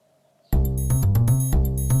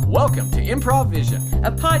Welcome to Improv Vision.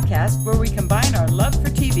 A podcast where we combine our love for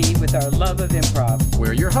TV with our love of improv.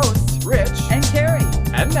 We're your hosts, Rich and Carrie.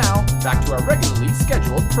 And now, back to our regularly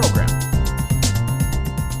scheduled program.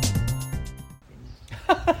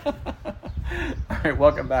 All right,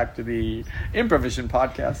 welcome back to the Improv Vision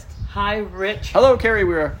podcast. Hi, Rich. Hello, Carrie.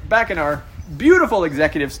 We're back in our beautiful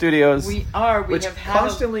executive studios. We are. Which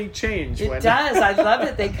constantly change. It does. I love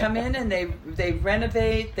it. They come in and they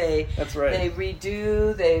renovate. That's right. They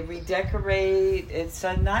redo. They redecorate. It's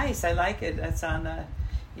nice. I like it. It's on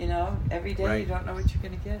every day. Right. You don't know what you're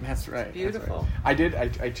going to get. That's right. It's beautiful. That's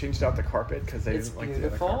right. I changed out the carpet because they didn't like the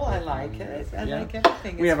other carpet. I like it. I like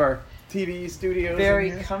everything. We have our TV studios.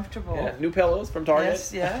 Very comfortable. Yeah, new pillows from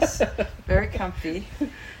Target. Yes. Very comfy.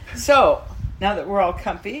 So, now that we're all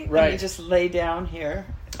comfy, let me just lay down here.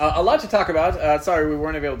 A lot to talk about. Sorry, we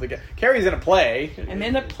weren't able to get... Carrie's in a play. I'm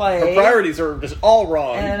in a play. Her priorities are just all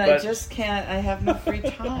wrong. And I just can't... I have no free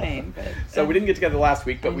time. So we didn't get together last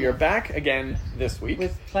week, but we are back again this week.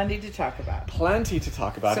 With plenty to talk about.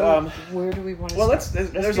 So, where do we want to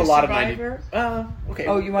start? There's a lot Survivor? of... okay.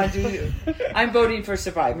 Oh, you want to do... I'm voting for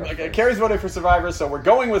Survivor. Okay, Carrie's voting for Survivor, so we're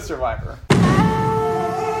going with Survivor.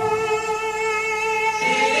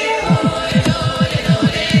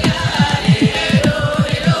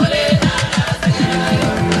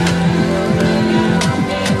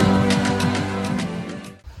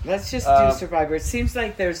 Let's just do Survivor. It seems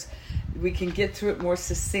like we can get through it more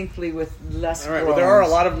succinctly with less. All right. Well, there are a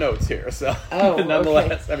lot of notes here, so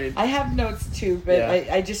nonetheless, okay. I have notes too, but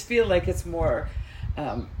I just feel like it's more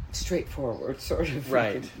straightforward, sort of.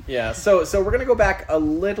 Right. Yeah. So we're gonna go back a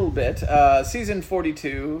little bit. Season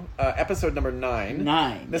 42, episode number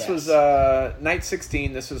 9. This was night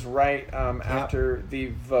 16. This was right after the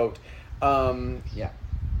vote.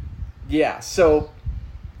 Yeah. So.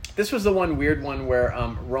 This was the one weird one where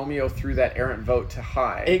Romeo threw that errant vote to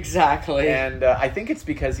Hai. Exactly. And I think it's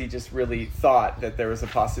because he just really thought that there was a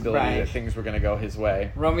possibility that things were going to go his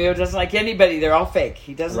way. Romeo doesn't like anybody. They're all fake.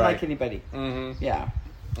 He doesn't like anybody. Mm-hmm. Yeah.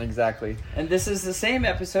 Exactly. And this is the same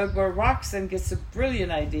episode where Roxanne gets a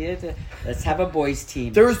brilliant idea to let's have a boys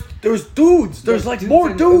team. There's dudes. There's like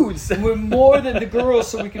more dudes. We're more than the girls,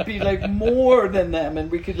 so we could be like more than them, and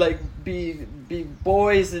we could like be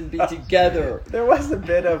boys and be together. There was a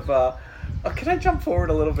bit of. Can I jump forward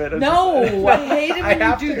a little bit? No, I hate it when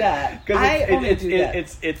you do that. I only do that.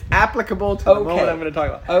 It's applicable to the moment I'm going to talk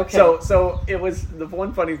about. Okay. So it was the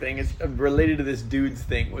one funny thing is related to this dudes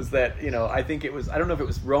thing was that I think it was I don't know if it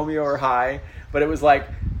was Romeo or Hai, but it was like.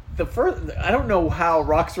 I don't know how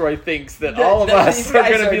Roxroy thinks that all of us are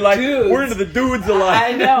going to be like, dudes. We're into the dudes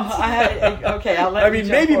alliance. I know. Okay, I'll let you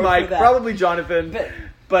jump maybe forward Mike, for that. Probably Jonathan.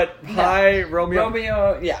 But Hai,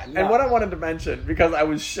 Romeo. Yeah. No. And what I wanted to mention, because I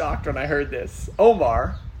was shocked when I heard this,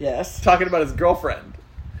 Omar. Yes. Talking about his girlfriend.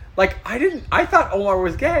 Like, I thought Omar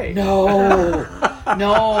was gay. No,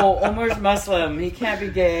 Omar's Muslim. He can't be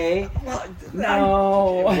gay.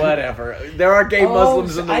 No. Whatever. There are gay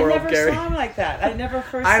Muslims in the world, Gary. I never saw him like that. I never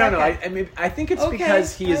first I don't know. I think it's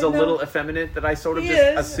because he is a little effeminate that I sort of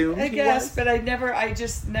assumed he was. I guess, but I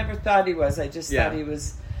just never thought he was. I just thought he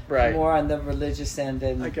was... more on the religious end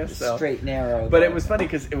and I guess straight and narrow. But it was funny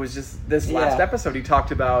because it was just this last episode he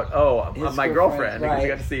talked about, my girlfriend. Right. We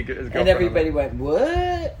got to see his girlfriend. And everybody went,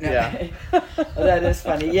 what? Yeah. That is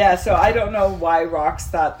funny. Yeah, so I don't know why Rox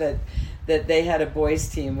thought that they had a boys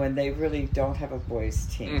team when they really don't have a boys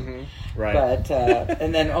team. Mm-hmm. Right. But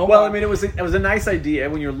and then Omar. Well, I mean, it was a nice idea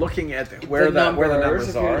when you're looking at where the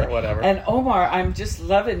numbers are, or whatever. And Omar, I'm just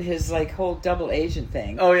loving his whole double agent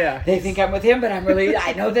thing. Oh yeah. They think I'm with him, but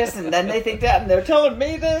I know this, and then they think that, and they're telling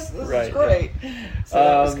me this. This is great. Yeah. So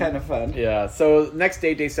that was kind of fun. Yeah. So next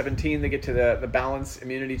day 17, they get to the balance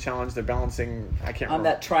immunity challenge. They're balancing. I can't remember. On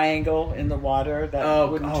that triangle in the water, that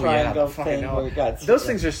wooden triangle thing. Those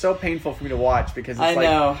things are so painful for me to watch because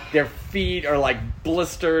it's their feet are like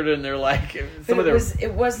blistered and they're like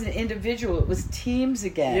it wasn't individual, it was teams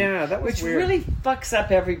again. Yeah, that was which weird. Really fucks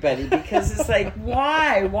up everybody because it's like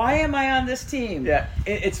why am I on this team? Yeah,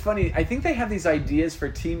 it's funny. I think they have these ideas for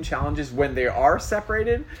team challenges when they are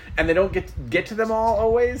separated and they don't get to them all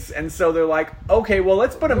always, and so they're like, okay, well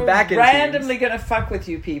let's put them back in randomly teams. Gonna fuck with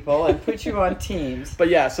you people and put you on teams. But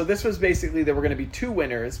yeah, so this was basically there were going to be 2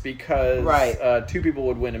 winners because 2 people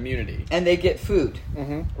would win immunity. And they get food.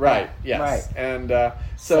 Mm-hmm. Right, yes. Right. And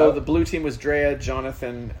so the blue team was Drea,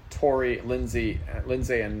 Jonathan, Tori, Lindsay,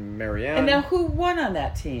 and Marianne. And now who won on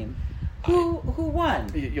that team? Who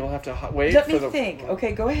won? You'll have to wait. Let me think.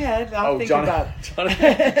 Okay, go ahead. I'll think about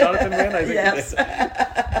Jonathan won. I think. Yes.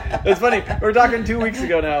 It's funny. We're talking 2 weeks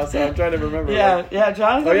ago now, so I'm trying to remember. Yeah,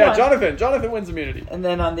 Jonathan. Oh yeah, won. Jonathan wins immunity. And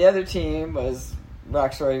then on the other team was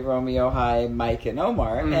Roxroy, Romeo, High, Mike, and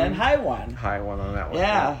Omar, and High won. High one on that one.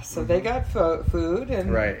 Yeah, so they got food,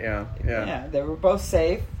 and Right. Yeah. they were both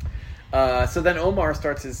safe. So then Omar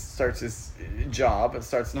starts his job and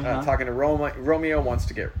starts talking to Romeo. Wants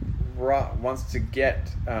to get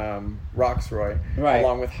Roxroy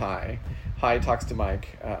along with High. High talks to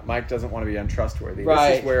Mike. Mike doesn't want to be untrustworthy. Right.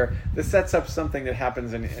 This is where this sets up something that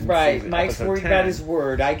happens in Right. Mike's worried about his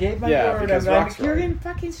word. I gave my word. because I'm like, Roxroy. you're in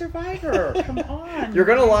fucking Survivor. Come on. You're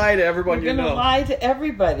gonna lie to everyone You're gonna lie to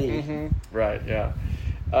everybody. Mm-hmm. Right. Yeah.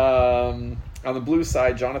 On the blue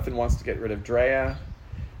side, Jonathan wants to get rid of Drea.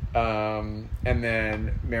 And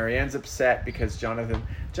then Marianne's upset because Jonathan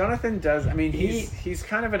does. I mean, he's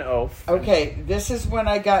kind of an oaf. Okay, this is when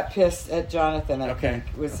I got pissed at Jonathan. I Okay.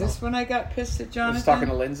 think was this when I got pissed at Jonathan? He was talking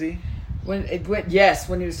to Lindsay. When he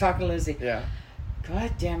was talking to Lindsay. Yeah.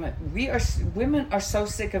 God damn it! Women are so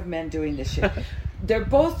sick of men doing this shit. They're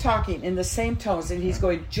both talking in the same tones, and he's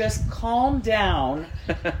going, "Just calm down."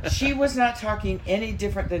 She was not talking any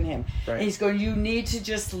different than him. Right. And he's going, "You need to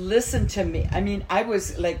just listen to me." I mean, I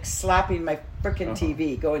was like slapping my frickin'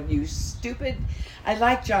 TV, going, "You stupid!" I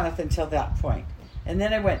liked Jonathan till that point, and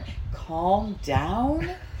then I went, "Calm down."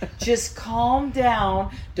 Just calm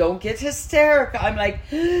down. Don't get hysterical. I'm like,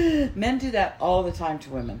 men do that all the time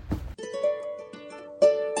to women.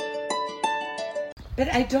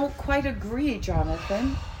 But I don't quite agree,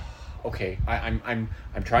 Jonathan. Okay, I'm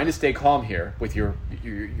trying to stay calm here with your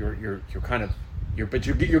kind of you're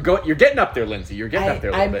getting up there, Lindsay. You're getting up there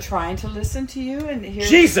a little bit. I'm trying to listen to you and hear.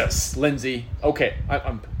 Jesus, Lindsay. Okay,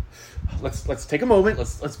 let's take a moment.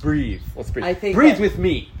 Let's breathe. Let's breathe. I think breathe with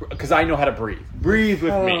me because I know how to breathe. Breathe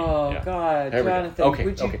with me. Oh Yeah. God, There we go. Jonathan. Okay,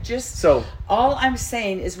 would you okay. just? So all I'm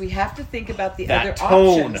saying is we have to think about the other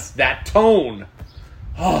tone. options. That tone.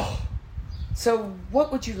 Oh. So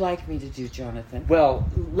what would you like me to do, Jonathan? Well,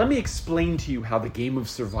 let me explain to you how the game of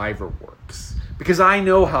Survivor works. Because I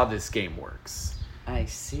know how this game works. I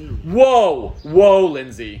see. Whoa,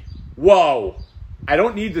 Lindsay. Whoa. I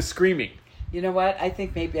don't need the screaming. You know what? I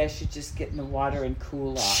think maybe I should just get in the water and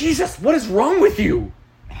cool off. Jesus, what is wrong with you?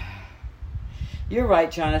 You're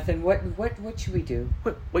right, Jonathan. What should we do?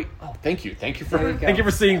 Wait. Oh, thank you. Thank you There you go.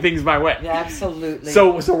 for seeing things my way. Yeah, absolutely.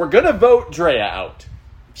 So we're gonna vote Drea out.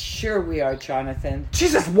 Sure we are, Jonathan.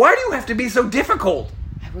 Jesus, why do you have to be so difficult?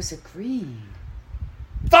 I was agreeing.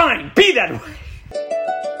 Fine, be that way.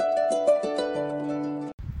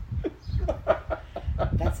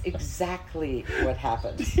 That's exactly what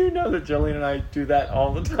happens. You know that Jolene and I do that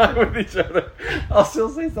all the time with each other. I'll still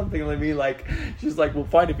say something to me like, she's like, well,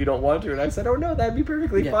 fine if you don't want to. And I said, oh, no, that'd be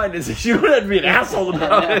perfectly fine. And so she wouldn't be an asshole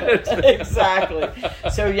about it. Exactly.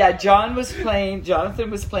 So, yeah, Jonathan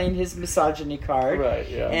was playing his misogyny card. Right,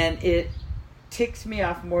 yeah. And it ticked me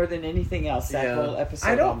off more than anything else, that whole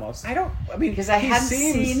episode almost. I mean, because I hadn't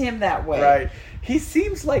seen him that way. Right. He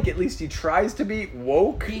seems like at least he tries to be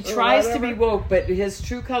woke. He tries to be woke, but his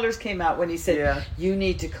true colors came out when he said, you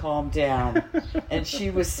need to calm down. And she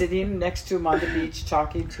was sitting next to him on the beach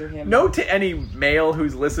talking to him. Note to any male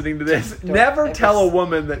who's listening to this, never tell a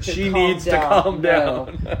woman that she needs to calm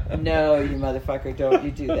down. No, you motherfucker, don't you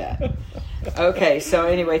do that. Okay, so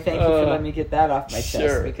anyway, thank you for letting me get that off my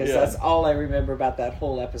chest, because that's all I remember about that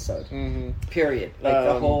whole episode. Mm-hmm. Period. Like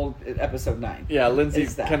the whole episode 9. Yeah,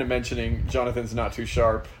 Lindsay's kind of mentioning Jonathan's not too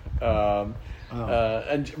sharp. But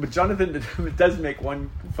Jonathan does make one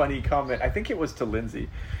funny comment. I think it was to Lindsay,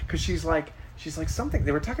 because she's like something.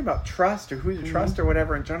 They were talking about trust or who to trust or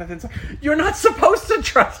whatever, and Jonathan's like, "You're not supposed to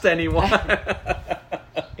trust anyone."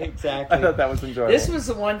 Exactly. I thought that was enjoyable. This was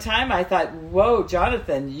the one time I thought, "Whoa,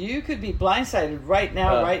 Jonathan, you could be blindsided right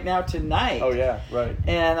now, tonight." Oh yeah, right.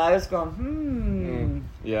 And I was going,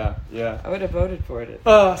 Yeah. I would have voted for it.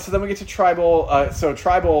 So then we get to tribal.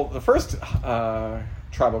 The first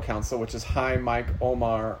tribal council, which is High, Mike,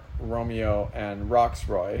 Omar, Romeo, and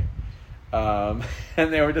Roxroy. And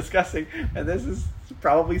they were discussing, and this is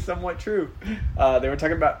probably somewhat true. They were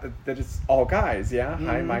talking about that it's all guys, Mm-hmm.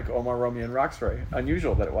 High, Mike, Omar, Romeo, and Roxroy.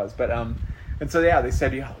 Unusual that it was, but and so they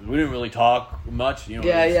said, we didn't really talk much,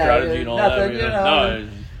 strategy and all nothing, that.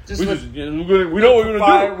 Just we know what we're gonna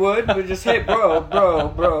firewood. We just, hey, bro,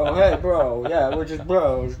 hey, bro. Yeah, we're just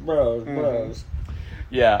bros.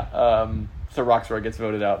 Yeah. So Roxroy gets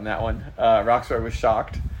voted out in that one. Roxroy was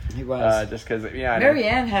shocked. He was. Just because,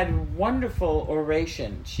 Marianne had wonderful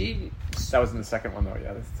oration. That was in the second one, though,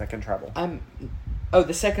 the second tribal.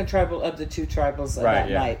 The second tribal of the two tribals that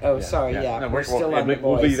night. Oh, sorry, No, we're still on the boys.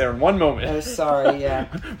 We'll be there in one moment. Oh, sorry, yeah.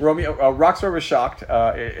 Roxroy was shocked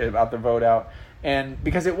about the vote out. And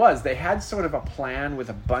because they had sort of a plan with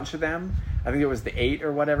a bunch of them. I think it was the 8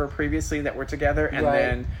 or whatever previously that were together.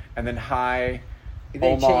 And then High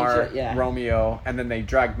They Omar, changed it, yeah. Romeo, and then they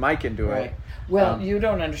dragged Mike into Right. it. Well, you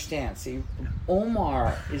don't understand. See,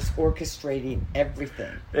 Omar is orchestrating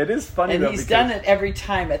everything. It is funny And though, he's because, done it every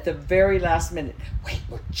time at the very last minute. Wait,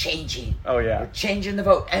 we're changing. Oh yeah. We're changing the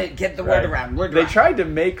vote. And get the Right. word around. They tried to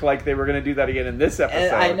make like they were going to do that again in this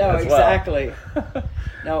episode. I know, as well. exactly.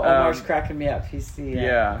 No, Omar's cracking me up. He's the...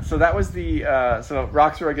 Yeah. So that was the... so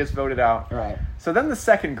Roxroy gets voted out. Right. So then the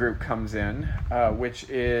second group comes in, which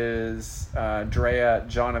is Drea,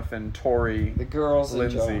 Jonathan, Tori, The girls and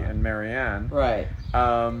Lindsay, Joan. and Marianne. Right.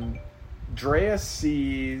 Drea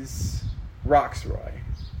sees Roxroy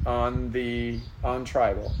on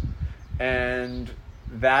Tribal, and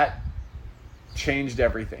that changed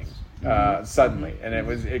everything suddenly, and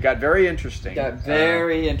it got very interesting. Got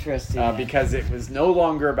very interesting. because it was no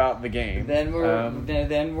longer about the game. Then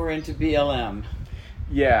we're into BLM.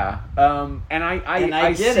 Yeah, and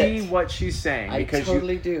I get see it. what she's saying. I because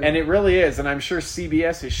totally do. And it really is, and I'm sure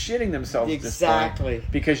CBS is shitting themselves at this Exactly.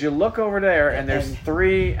 point, because you look over there, and there's And-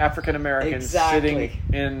 3 African Americans Exactly. sitting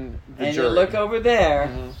in the And jury. you look over there,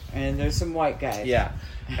 Mhm. and there's some white guys. Yeah,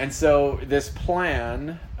 and so this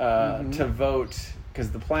plan to vote,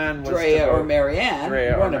 because the plan was Drea to vote or Marianne.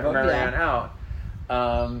 Drea one or of them, Marianne yeah. out.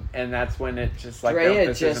 And that's when it just like, Drea nope,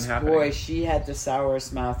 this just, isn't happening. boy, she had the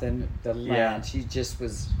sourest mouth in the land. Yeah. She just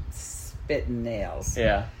was spitting nails.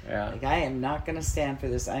 Yeah, yeah. Like, I am not going to stand for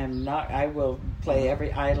this. I will play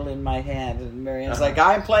every idol in my hand. And Marianne's like,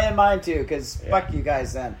 I'm playing mine too, because fuck you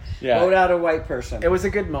guys then. Yeah. Vote out a white person. It was a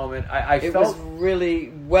good moment. I It felt was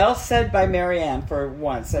really well said by Marianne for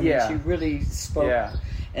once. I mean, Yeah. she really spoke. Yeah.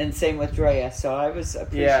 And same with Drea. So I was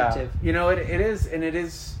appreciative. You know, it is, and it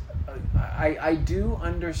is. I do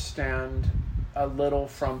understand a little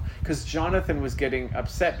from, because Jonathan was getting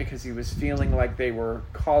upset because he was feeling like they were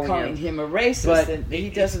calling him a racist, but and he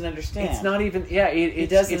doesn't understand. It's not even. Yeah,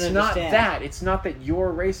 it's doesn't it's not understand. that. It's not that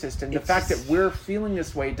you're racist, and the It's fact just- that we're feeling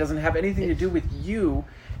this way doesn't have anything to do with you.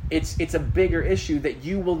 It's a bigger issue that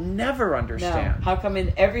you will never No. understand. How come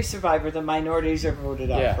in every Survivor the minorities are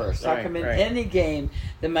voted out Yeah, first? How right, come in right. any game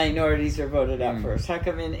the minorities are voted out Mm. first? How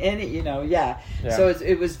come in any, Yeah. So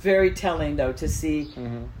it was very telling though to see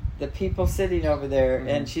Mhm. the people sitting over there, Mhm.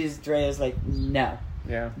 and Drea's like, no,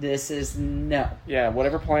 Yeah. this is no. Yeah.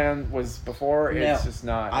 Whatever plan was before, it's No. just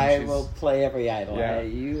not. and I she's- will play every idol. Yeah.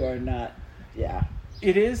 You are not. Yeah.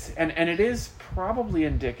 It is, and it is probably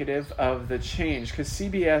indicative of the change, because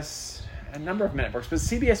CBS, a number of networks, but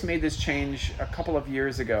CBS made this change a couple of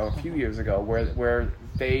years ago, a few years ago, where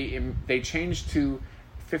they changed to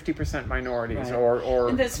 50% minorities Right. or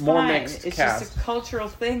And that's more fine. mixed It's cast. just a cultural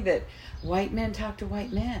thing that white men talk to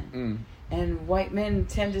white men. Mm. And white men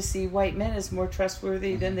tend to see white men as more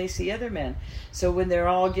trustworthy Mm-hmm. than they see other men. So when they're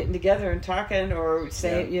all getting together and talking or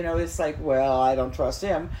saying, Yeah. it's like, well, I don't trust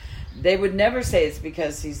him. They would never say it's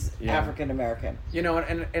because he's Yeah. African American. You know,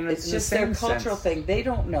 and It's in just the their same cultural sense, thing. They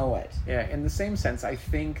don't know it. Yeah, in the same sense, I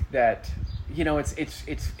think that it's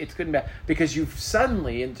good and bad, because you've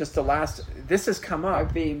suddenly, in just the last, this has come Are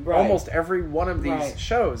up being- right. almost every one of these Right.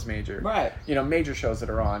 shows, major, Right. major shows that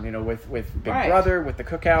are on, with Big Right. Brother, with the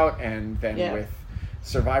Cookout, and then Yeah. with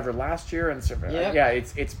Survivor last year, and Yep. yeah,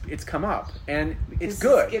 it's come up, and it's This is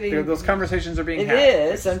good. getting- Those conversations are being It had.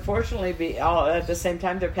 is. Unfortunately, at the same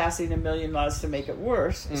time, they're passing a million laws to make it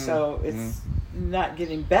worse. So it's not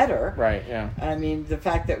getting better. Right. Yeah. I mean, the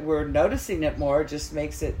fact that we're noticing it more just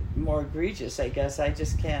makes it more egregious, I guess. I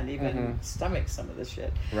just can't even stomach some of the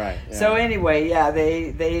shit. Right. Yeah. So anyway,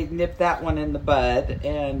 they nipped that one in the bud,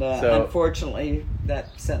 and So- unfortunately, that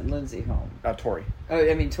sent Lindsay home. Tori. Oh,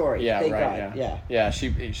 I mean, Tori. Yeah. Thank right. God. Yeah. Yeah.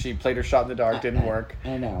 She played her shot in the dark. Didn't work.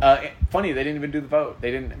 I know. Funny, they didn't even do the vote.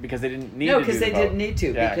 They didn't, because they didn't need No, to do because the they vote. didn't need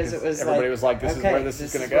to, Yeah, because it was everybody like, was like, this is okay, where this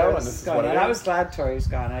is going to where go, and this this is is going. what it And is. I was glad Tori's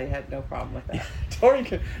gone. I had no problem with that.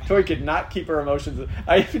 Tori could not keep her emotions.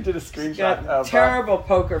 I even did a screenshot Got of terrible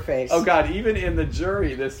poker face. oh God! Even in the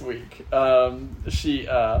jury this week, she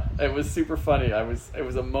it was super funny. It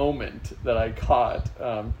was a moment that I caught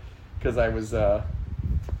because I was.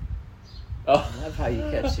 I love how you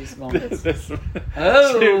catch these moments. this,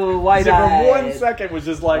 Oh, wide-eyed. For 1 second was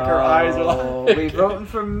just like her eyes are like. We voting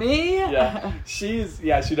for me? Yeah, she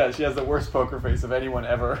does. She has the worst poker face of anyone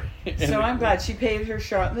ever. So I'm glad she paid her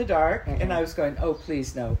shot in the dark, and I was going, oh,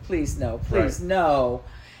 please no, please no, please no.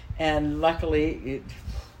 And luckily, it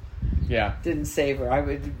Yeah. didn't save her.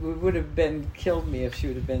 It would have been killed me if she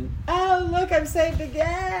would have been, oh, look, I'm saved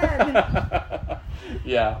again.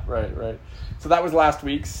 Yeah, right. So that was last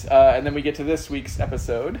week's, and then we get to this week's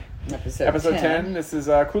episode. Episode 10. This is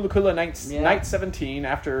Kula Kula night 17,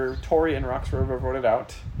 after Tori and Roxroy were voted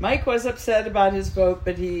out. Mike was upset about his vote,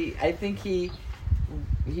 but I think he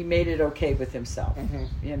he made it okay with himself.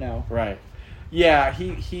 Right. Yeah,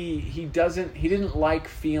 he didn't like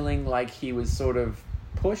feeling like he was sort of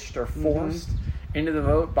pushed or forced into the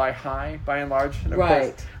vote by Hai, by and large. And of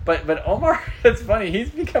Right. course, but Omar, it's funny, he's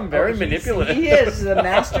become very manipulative. He is the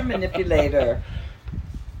master manipulator.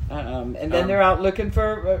 And then they're out looking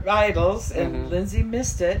for idols, and Lindsay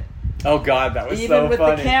missed it. Oh God, that was Even so with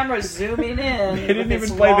funny. the camera zooming in. They didn't with even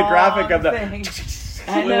this play the graphic of the thing.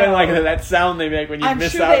 I know. like that sound they make when you I'm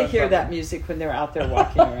miss sure out they on hear something. that music when they're out there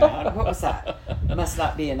walking around. What was that? Must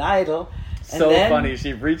not be an idol. And So then, funny.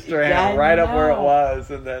 She reached her hand I right up where it know. was,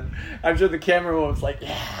 and then I'm sure the camera was like,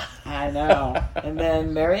 "Yeah." I know. And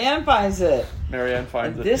then Marianne finds it. Marianne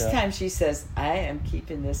finds And it. this yeah. time she says, I am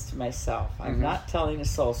keeping this to myself. I'm not telling a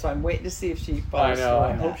soul. So I'm waiting to see if she follows I know. through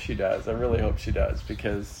I on hope that. she does. I really hope she does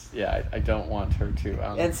because I don't want her to.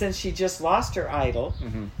 And since she just lost her idol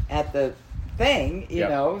Mhm. at the thing, you Yep.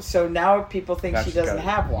 know, so now people think Now she she's doesn't got-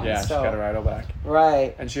 have one. Yeah, so. she got her idol back,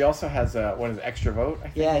 Right. and she also has extra vote. I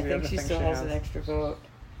think Yeah, I is the think other she thing still has an extra vote.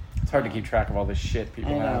 It's hard to keep track of all this shit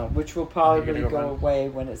people I know, have. which will You probably gonna go go run? away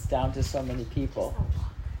when it's down to so many people.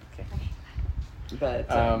 But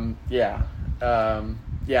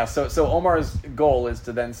So Omar's goal is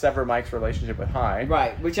to then sever Mike's relationship with Hai.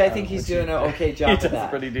 right, which I think he's which doing he- an okay job He of does that. a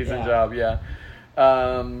pretty decent Yeah. job, yeah.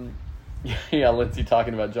 Yeah, Lindsay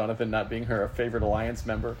talking about Jonathan not being her favorite alliance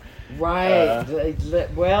member. Right.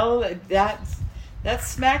 Well, that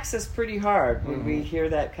smacks us pretty hard when we hear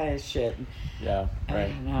that kind of shit. Yeah, I right.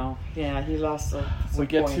 don't know. Yeah, he lost some We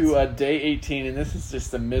get points. to day 18, and this is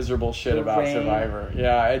just the miserable shit The about rain. Survivor.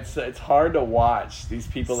 Yeah, it's hard to watch these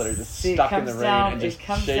people that are just See, it stuck in the comes rain down, and just it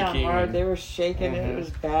comes shaking. down hard. and- They were shaking. It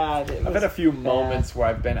was bad. I've had a few moments where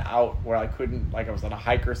I've been out where I couldn't, like I was on a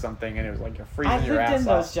hike or something, and it was like you're freezing I your lived ass in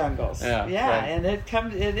off. those jungles. Yeah, right. And it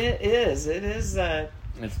comes. It is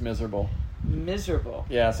It's miserable. miserable.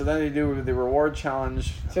 Yeah, so then they do the reward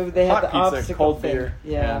challenge. So they hot have the pizza, obstacle cold thing. beer,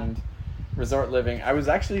 Yeah. and resort living. I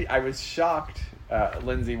was shocked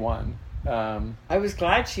Lindsay won. I was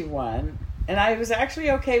glad she won, and I was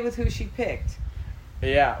actually okay with who she picked.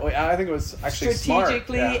 Yeah, well, I think it was actually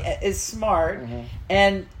Strategically, smart. Yeah. is smart, Mhm.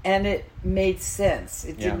 and it made sense.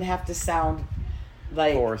 It Yeah. didn't have to sound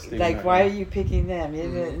like Forced, even like though, why yeah. are you picking them? You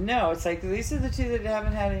didn't- No, it's like these are the two that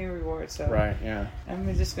haven't had any rewards. So Right, yeah.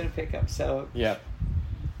 I'm just going to pick them. So Yep.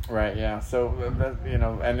 Right, yeah. So,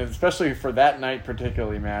 and especially for that night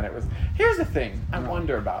particularly, man, it was... Here's the thing I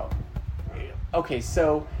wonder about. Okay,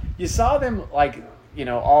 so you saw them, like,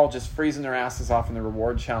 all just freezing their asses off in the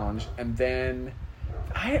reward challenge, and then...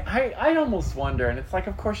 I almost wonder, and it's like,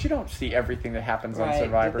 of course, you don't see everything that happens on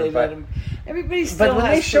Survivor, Did they but... let 'em- everybody still But when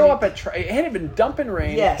has they show pretty- up at, it had been dumping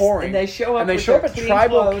rain, Yes, pouring, and they show up with at their clean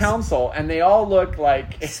tribal clothes. council, and they all look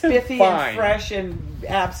like spiffy fine. and fresh and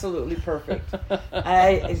absolutely perfect.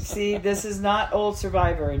 I see. This is not old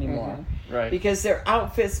Survivor anymore, Right. Because their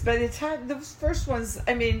outfits. By the time those first ones,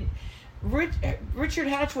 I mean, Richard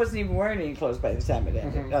Hatch wasn't even wearing any clothes by the time it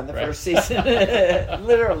ended on the Right. first season,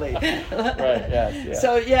 literally. Right. Yes. Yeah.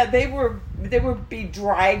 So yeah, they were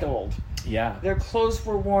bedraggled. yeah. Their clothes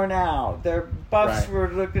were worn out. Their buffs Right. were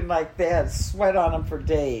looking like they had sweat on them for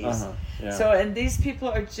days. Uh-huh. Yeah. So, and these people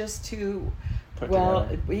are just too Put well.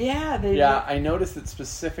 together. Yeah, they. Yeah, I noticed it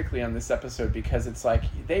specifically on this episode because it's like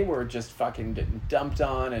they were just fucking getting dumped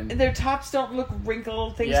on, and Their tops don't look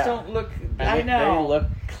wrinkled. Things Yeah. don't look. and I know. they look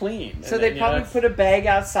clean. So And they then, probably it's- put a bag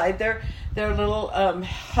outside their little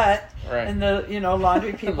hut, Right. and the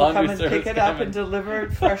laundry people Laundry come and pick service it up come and deliver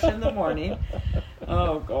it fresh in the morning.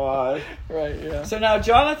 Oh God! right. Yeah. So now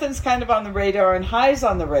Jonathan's kind of on the radar, and Hai's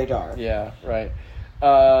on the radar. Yeah. Right.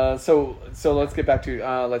 So let's get back to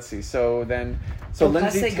let's see. So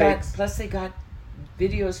Lindsay takes. Plus they got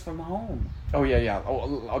videos from home. Oh yeah.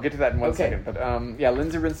 Oh, I'll get to that in one Okay. second. But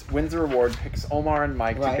Lindsay wins the reward, picks Omar and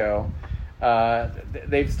Mike to Right. go.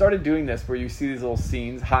 They've started doing this where you see these little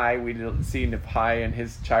scenes. We did a scene of Hai and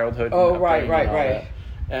his childhood. Oh, and right, upbringing right, and all right. that.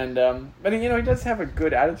 And but he does have a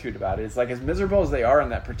good attitude about it. It's like as miserable as they are in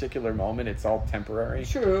that particular moment, it's all temporary.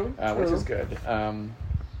 True. Which is good.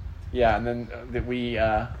 Yeah, and then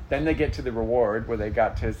then they get to the reward where they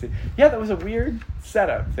got to see. Yeah, that was a weird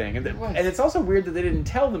setup thing, and it's also weird that they didn't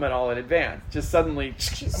tell them at all in advance. Just suddenly,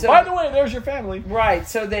 by the way, there's your family. Right.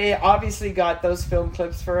 So they obviously got those film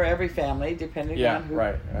clips for every family, depending on who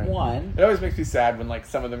won. It always makes me sad when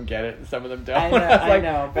some of them get it and some of them don't. I know, It's like, I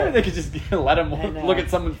know, maybe but- they could just let them I know. look at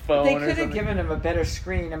someone's phone. They or could have something. given him a better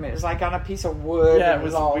screen. I mean, it was like on a piece of wood. Yeah, and it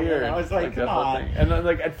was all, weird. I was like, that come whole on. thing. And then,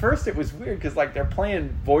 at first it was weird because they're playing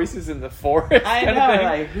voices in the forest. I kind of know, thing.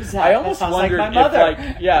 like, who's that? I That almost sounds like wondered my if,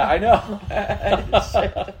 mother. yeah, I know.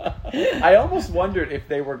 I almost wondered if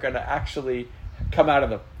they were going to actually come out of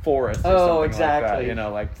the forest or something exactly. like that. You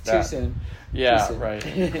know, like Too that. soon. Yeah, Too soon. right.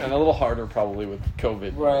 And a little harder probably with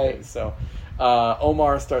COVID. Right. nowadays. So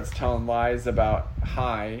Omar starts telling lies about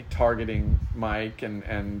Hai targeting Mike and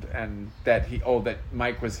that that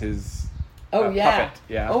Mike was his puppet.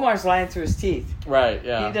 Yeah. Omar's lying through his teeth. Right,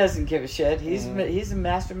 yeah. He doesn't give a shit. He's a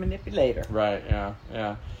master manipulator. Right,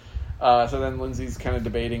 yeah. So then Lindsay's kind of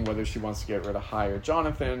debating whether she wants to get rid of Hai or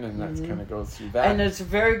Jonathan, and that's kind of goes through that. And it's a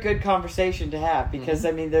very good conversation to have because,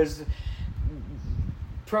 I mean, there's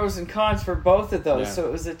pros and cons for both of those, so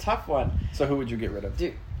it was a tough one. So who would you get rid of?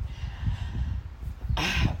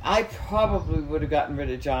 I probably would have gotten rid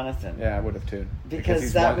of Jonathan. Yeah, I would have too.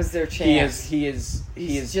 Because that was their chance. He is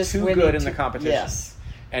just too good in the competition. Yes.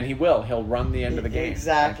 And he will. He'll run the end of the game.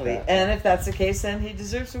 Exactly. Like and if that's the case, then he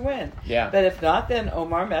deserves to win. Yeah. But if not, then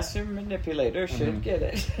Omar Master Manipulator should get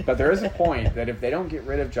it. But there is a point that if they don't get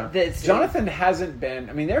rid of Jonathan hasn't been...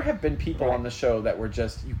 I mean, there have been people on the show that were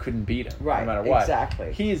just... You couldn't beat him, no matter what.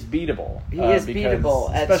 Exactly. He is beatable. He is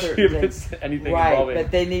beatable at especially certain if things. it's anything right, involving...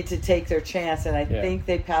 but they need to take their chance, and I think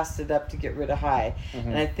they passed it up to get rid of Hai.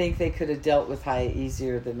 And I think they could have dealt with Hai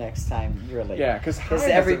easier the next time, really. Yeah, because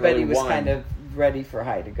everybody was kind of ready for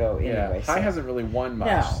Hai to go anyway. Hai hasn't really won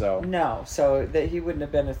much, so that he wouldn't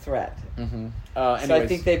have been a threat. So I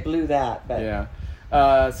think they blew that.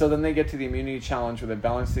 But so then they get to the immunity challenge where they're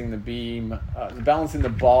balancing the beam, balancing the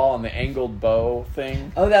ball on the angled bow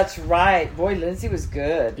thing. Oh, that's right. Boy, Lindsay was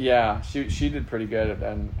good. Yeah, she did pretty good,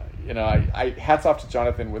 and I hats off to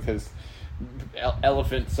Jonathan with his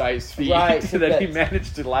elephant-sized feet that he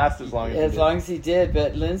managed to last as long as he did.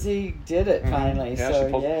 But Lindsay did it finally. Yeah, so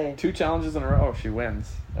she pulled yay! 2 challenges in a row. She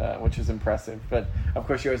wins, which is impressive. But of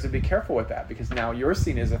course, you always have to be careful with that because now you're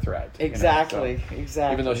seen as a threat. Exactly.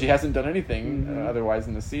 Even though she hasn't done anything otherwise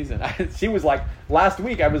in the season, she was like last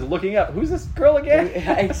week. I was looking up who's this girl again.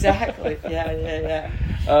 Exactly.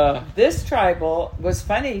 Yeah. This tribal was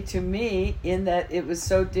funny to me in that it was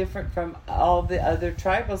so different from all the other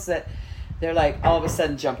tribals that. They're like all of a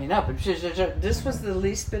sudden jumping up. And this was the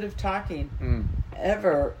least bit of talking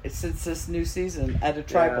ever since this new season at a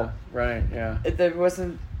tribal. Yeah, right, yeah. There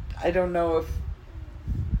wasn't, I don't know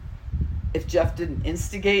if Jeff didn't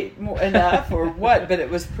instigate enough or what, but it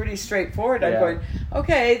was pretty straightforward. I'm going,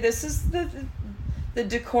 okay, this is the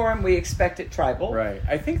decorum we expect at tribal. Right.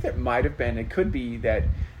 I think that might have been, it could be that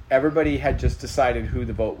everybody had just decided who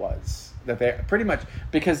the vote was. That they pretty much,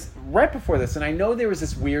 because right before this, and I know there was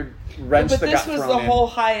this weird wrench that got thrown in. But this was the whole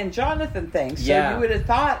Hai and Jonathan thing. So you would have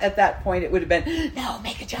thought at that point it would have been, no,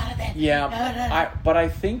 make a Jonathan. Yeah, no. But I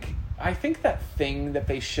think that thing that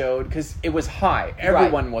they showed, because it was Hai.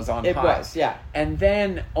 Everyone was on Hai. It was, yeah. And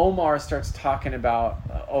then Omar starts talking about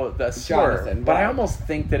the swerve. Jonathan, but I almost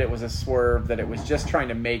think that it was a swerve, that it was just trying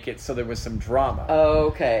to make it so there was some drama. Oh,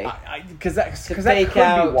 okay. Because that could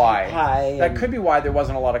be why. Hai that could be why there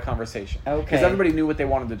wasn't a lot of conversation. Okay. Because everybody knew what they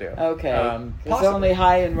wanted to do. Okay. Because only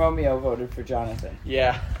Hai and Romeo voted for Jonathan.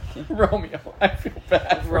 Yeah. Romeo. I feel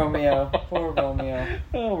bad for Romeo. Poor Romeo.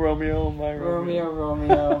 Oh, Romeo, my Romeo.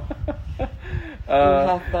 Romeo.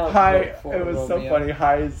 Hai, it was so funny.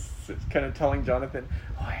 Hai is kind of telling Jonathan,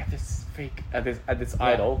 "Oh, I have this fake, this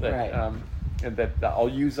idol that that I'll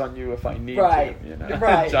use on you if I need to."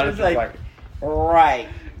 Right. Jonathan's like, right.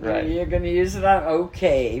 You're going to use it on?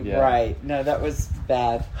 Okay, yeah. Right. No, that was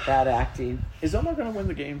bad acting. Is Omar going to win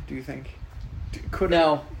the game? Do you think?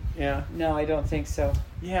 No. Yeah. No, I don't think so.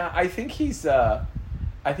 Yeah, I think he's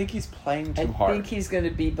playing too hard. I think he's going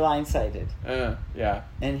to be blindsided. Yeah.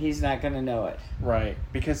 And he's not going to know it. Right.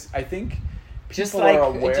 Because I think just people are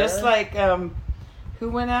aware. Just like who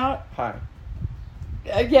went out? Hai.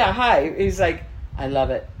 Hai. He's like, I love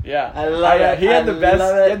it. Yeah, I love it. He had the best.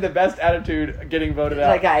 He had the best attitude getting voted out.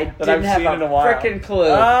 Like I didn't have a freaking clue.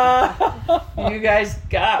 You guys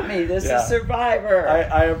got me. This is Survivor.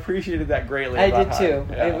 I appreciated that greatly. I did too.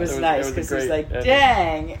 Yeah, it was nice because he's like,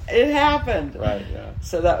 dang, it happened. Right. Yeah.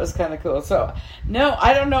 So that was kind of cool. So no,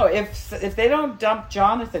 I don't know if they don't dump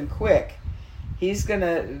Jonathan quick, he's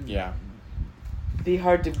gonna be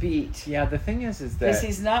hard to beat. Yeah, the thing is that because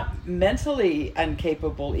he's not mentally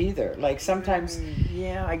incapable either. Like sometimes,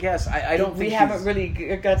 I guess I don't. We haven't really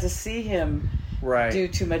got to see him do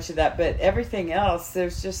too much of that, but everything else,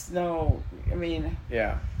 there's just no. I mean,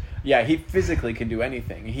 yeah, he physically can do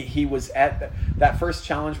anything. He was at that first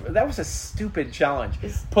challenge. That was a stupid challenge.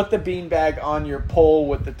 Put the beanbag on your pole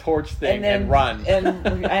with the torch thing and run.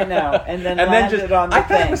 And I know, and then landed on the thing. I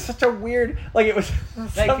thought it was such a weird, like it was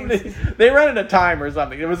they ran out of time or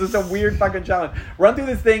something. It was just a weird fucking challenge. Run through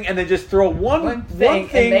this thing and then just throw one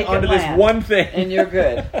thing onto this one thing, and you're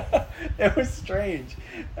good. It was strange.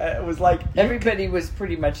 It was like Everybody was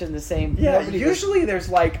pretty much in the same. Yeah, nobody usually there's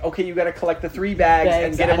like, okay, you got to collect the 3 bags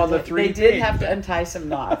and get them on the 3 They did things. have to untie some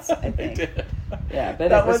knots, I They think. did. Yeah, but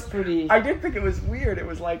That it was pretty. I did think it was weird. It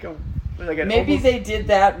was like an Maybe almost, they did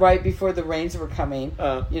that right before the rains were coming.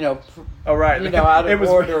 Oh right. Out It of was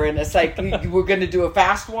order, and it's like we're going to do a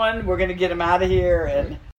fast one. We're going to get them out of here,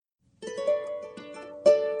 and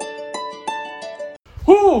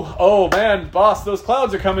Whew! Oh man, boss, those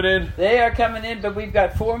clouds are coming in. they are coming in. But we've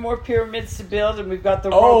got 4 more pyramids to build, and we've got the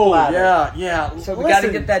rope Oh ladder. yeah. So we got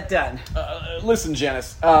to get that done. Listen,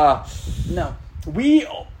 Janice. No,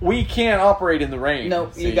 we can't operate in the rain. no,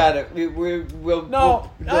 see. you got it. We'll. No,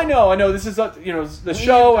 we'll- I know. This is the We've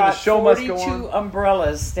show, and the got show must go 42 on.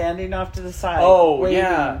 umbrellas standing off to the side. Oh waiting.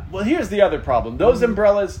 yeah. Well, here's the other problem. Those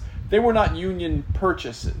umbrellas, they were not union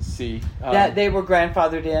purchases. See, That they were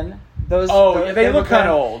grandfathered in. Those. they were look kind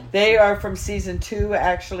of old. They are from season 2,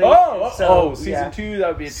 actually. Season yeah. 2. That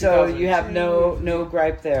would be. So you have 2002. no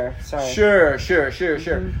gripe there. Sorry. Sure.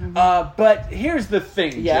 But here's the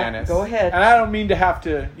thing, Yeah, Janice. go ahead. And I don't mean to have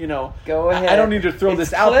to, Go ahead. I don't need to throw It's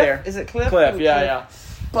this out Cliff? there. Is it Cliff? Cliff, Ooh, yeah.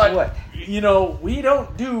 But What? we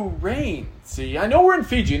don't do rain. See, I know we're in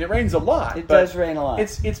Fiji and it rains a lot. It but does rain a lot.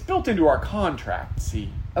 It's built into our contract. See.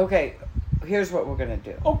 Okay, here's what we're going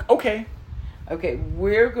to do. Oh, okay. Okay,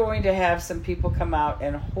 we're going to have some people come out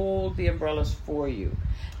and hold the umbrellas for you.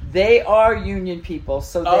 They are union people,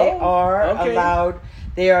 so they are okay. allowed.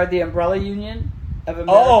 They are the umbrella union of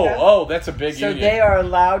America. Oh, that's a big So union. they are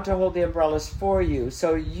allowed to hold the umbrellas for you.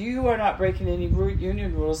 So you are not breaking any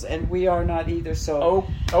union rules, and we are not either. So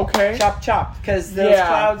Oh, okay. chop, because those Yeah.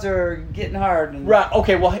 clouds are getting hard. And Right.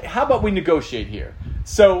 Okay. Well, how about we negotiate here?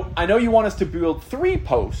 So I know you want us to build 3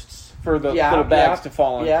 posts for the little bags to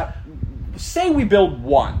fall on. Yeah. Say we build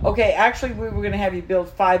 1. Okay, actually, we were going to have you build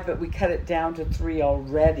 5, but we cut it down to 3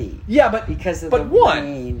 already. Yeah, but Because of but the 1.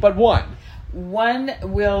 rain. But 1. 1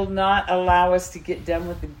 will not allow us to get done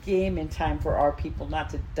with the game in time for our people not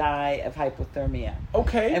to die of hypothermia.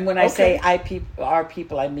 Okay. And when I say our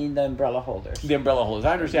people, I mean the umbrella holders. the umbrella holders,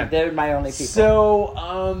 I understand. They're my only people.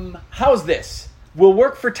 So, how's this? We'll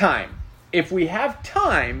work for time. If we have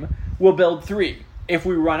time, we'll build 3. If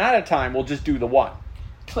we run out of time, we'll just do the 1.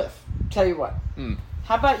 Cliff, tell you what.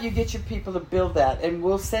 How about you get your people to build that, and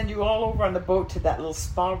we'll send you all over on the boat to that little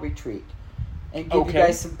spa retreat and give you Okay.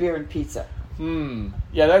 guys some beer and pizza.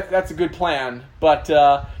 Yeah, that's a good plan. But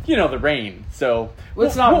the rain. So Well,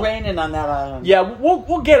 it's not raining on that island. Yeah,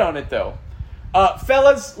 we'll get on it though.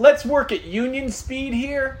 Fellas, let's work at union speed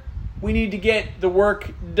here. We need to get the work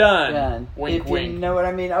done. Done. Wink, if wink. you know what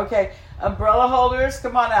I mean. Okay, umbrella holders,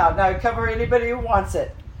 come on out. Now cover anybody who wants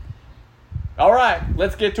it. All right,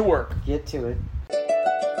 let's get to work. Get to it.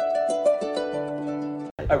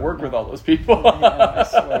 I work with all those people. I know, I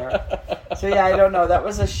swear. So yeah, I don't know. That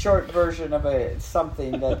was a short version of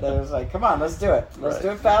something that was like, come on, let's do it. Let's Right. do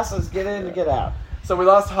it fast. Let's get in and get out. So we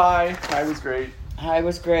lost Hi. Hi was great. Hi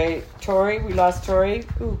was great. Tori, we lost Tori.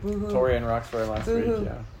 Ooh, boo-hoo. Tori and Roxbury last Boo-hoo. week.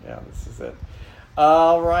 Yeah, this is it.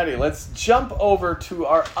 Alrighty, let's jump over to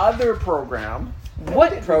our other program.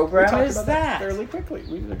 What We program talked is about that? fairly quickly.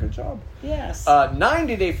 We did a good job. Yes.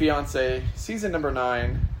 90 Day Fiance, season number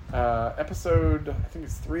 9, episode, I think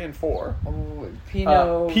it's 3 and 4. Oh,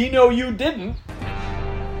 Pinot. Pinot, you didn't.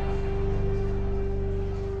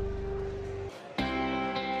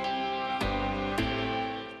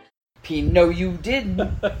 Pinot, you didn't.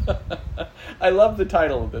 I love the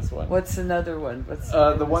title of this one. What's another one? What's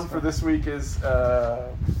The one for this week is,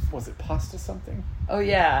 was it Pasta something? Oh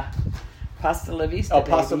yeah, Pasta La Vista. Oh,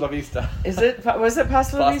 Pasta baby. La Vista. Is it? Was it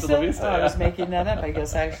Pasta La Pasta Vista? La Vista, Oh, I was yeah. making that up. I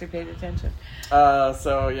guess I actually paid attention.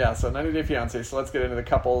 So 90 Day Fiance. So let's get into the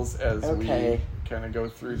couples as Okay. we kind of go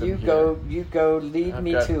through them You here. go. Lead I've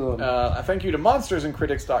me got, to them. a thank you to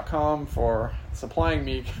monstersandcritics.com for supplying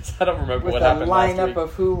me, because I don't remember With what a happened last lineup week.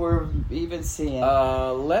 of who we're even seeing.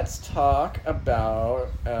 Let's talk about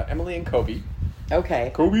Emily and Kobe.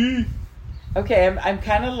 Okay. Kobe! Okay, I'm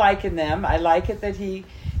kind of liking them. I like it that he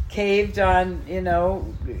caved on,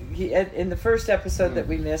 he in the first episode that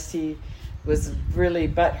we missed, he was really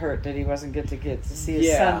butthurt that he wasn't get to see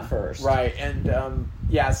his son first. Right, and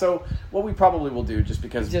so what we probably will do, just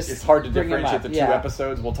because Just it's hard to bring 'em differentiate up, the yeah. 2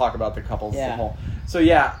 episodes, we'll talk about the couples as Yeah. a whole. So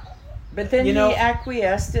yeah, But then You he know,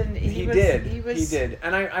 acquiesced and he did. was He did.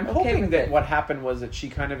 And I'm okay hoping with that it. what happened was that she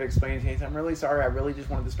kind of explained, hey, I'm really sorry. I really just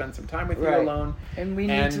wanted to spend some time with you Right. alone. And we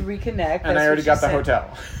need And- to reconnect. And That's I already what got she the said. hotel.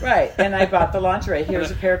 Right, and I bought the lingerie.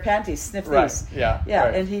 Here's a pair of panties. Sniff Right, these. yeah, Yeah,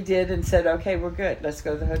 right. and he did and said, okay, we're good. Let's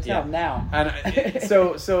go to the hotel Yeah. now. And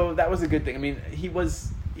so that was a good thing. I mean, he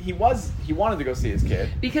he wanted to go see his kid.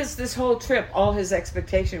 Because this whole trip, all his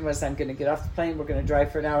expectation was, I'm going to get off the plane, we're going to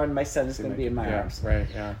drive for an hour, and my son is going to be in my arms. Right,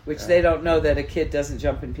 yeah. Which they don't know that a kid doesn't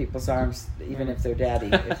jump in people's arms, even if they're daddy,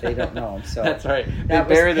 if they don't know him. So that's right. That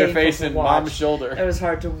they bury their painful face to in watch. mom's shoulder. It was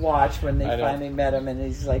hard to watch when they I know. finally met him, and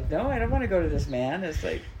he's like, no, I don't want to go to this man. It's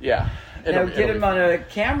like, yeah. get him on a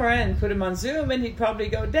camera and put him on Zoom, and he'd probably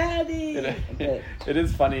go, Daddy. It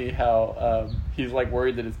is funny how he's like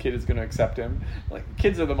worried that his kid is going to accept him. Like,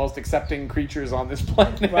 kids are the most accepting creatures on this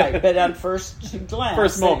planet. Right, but on first glance,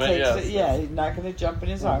 first moment, he's not going to jump in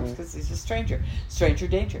his arms because he's a stranger. Stranger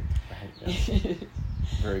danger. Right, yeah.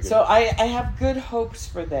 Very good. So I have good hopes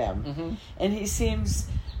for them, and he seems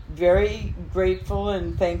very grateful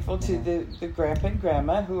and thankful to the grandpa and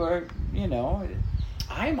grandma who are,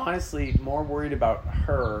 I'm honestly more worried about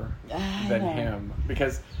her than him,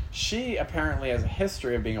 because she apparently has a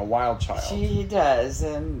history of being a wild child. She does,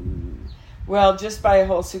 and well, just buy a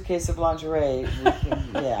whole suitcase of lingerie.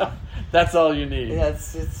 That's all you need.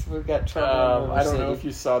 We've got trouble. I don't know if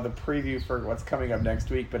you saw the preview for what's coming up next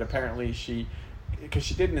week, but apparently because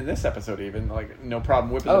she didn't in this episode even, like, no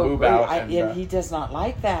problem whipping the boob out. And he does not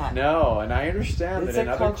like that. No, and I understand It's that in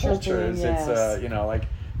a other culture cultures, thing, yes. it's like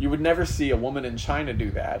you would never see a woman in China do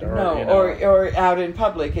that, or or out in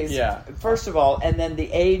public. Yeah. First of all, and then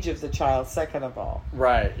the age of the child. Second of all,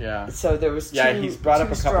 right? Yeah. So there was he's brought up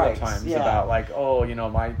a couple strikes. of times about like,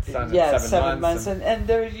 my son is 7 months, and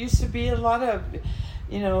there used to be a lot of,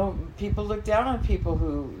 people look down on people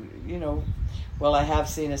who, well, I have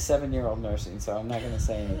seen a 7-year-old nursing, so I'm not going to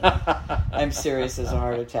say anything. I'm serious as a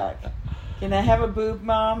heart attack. Can I have a boob,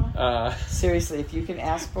 Mom? Seriously, if you can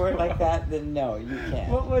ask for it like that, then no, you can't.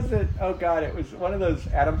 What was it? Oh, God, it was one of those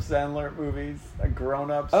Adam Sandler movies, Grown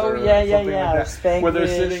Ups. Oh, or yeah, something yeah. like that, where they're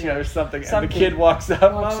sitting or something, and the kid walks up,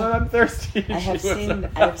 Mom, I'm thirsty. I have seen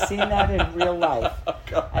that in real life.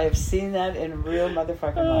 Oh, I have seen that in real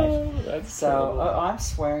motherfucking life. That's so, I'm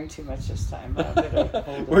swearing too much this time.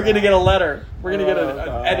 We're going to get a letter. We're going to get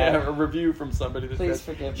God. a review from somebody that Please says,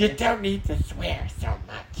 forgive you me. don't need to swear so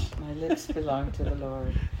much. My lips belong to the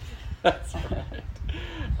Lord. That's right.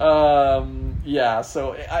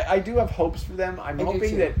 So I do have hopes for them. I'm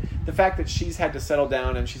hoping that the fact that she's had to settle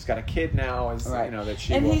down and she's got a kid now is, that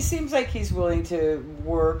she and will. he seems like he's willing to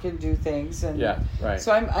work and do things. And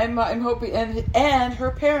so I'm hoping, and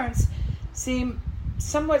her parents seem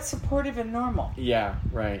somewhat supportive and normal. Yeah,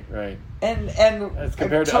 right. And as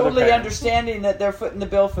compared to totally other parents. Understanding that they're footing the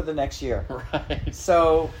bill for the next year. Right.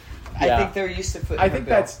 So I think they're used to footing the bill. I think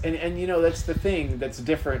that's that's the thing that's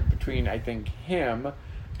different between, I think, him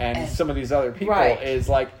and some of these other people is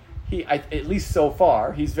like at least so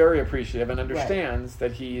far, he's very appreciative and understands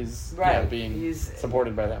that he's being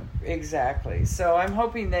supported by them. Exactly. So I'm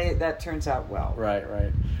hoping that turns out well.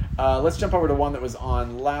 Right. Let's jump over to one that was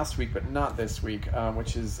on last week, but not this week,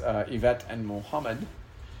 which is Yvette and Mohammed.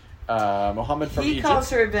 Mohammed from Egypt. He calls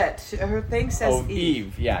her Yvette. Her thing says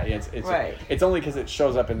Eve. Yeah, it's only because it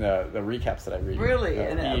shows up in the recaps that I read. Really?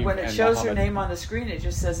 And when it shows her name on the screen, it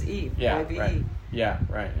just says Eve. Yeah, Y-V-E. right. Yeah.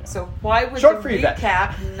 So why would Short the for Yvette.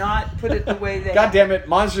 recap not put it the way they... God damn it,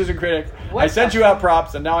 Monsters and Critics. I sent you out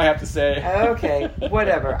props, and now I have to say... Okay,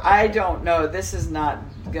 whatever. I don't know. This is not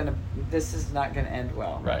gonna end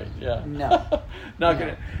well. Right, yeah. No. Not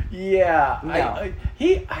gonna... Yeah. No.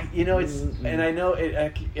 And I know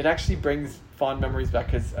it actually brings fond memories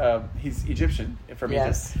back because he's Egyptian from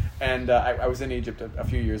Egypt, and I was in Egypt a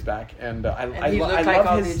few years back, and I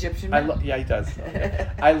love his Egyptian men? Yeah, he does.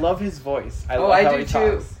 I love his voice. I do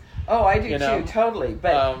too. Oh, I do too. Totally,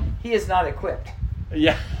 but he is not equipped.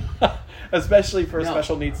 Yeah. Especially for a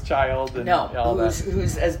special needs child and all that.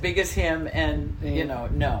 Who's as big as him, and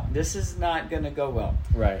no, this is not going to go well.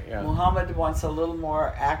 Right. Yeah. Muhammad wants a little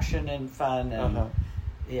more action and fun,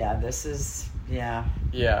 and this is Yeah.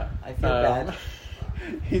 I feel bad.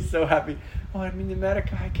 He's so happy. Oh, I'm in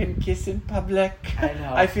America. I can kiss in public. I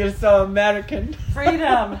know. I feel so American.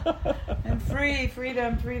 Freedom. And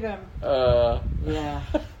freedom. Yeah.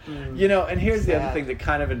 And here's the other thing that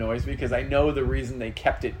kind of annoys me, because I know the reason they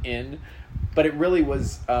kept it in, but it really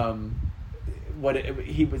was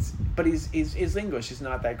his English is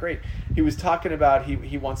not that great. He was talking about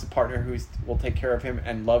he wants a partner who will take care of him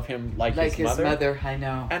and love him like his mother. I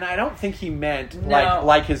know. And I don't think he meant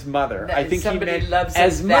like his mother. I think he meant loves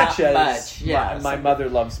as much as much. my mother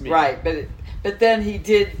loves me. Right, but then he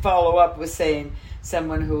did follow up with saying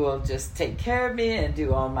someone who will just take care of me and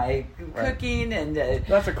do all my cooking, and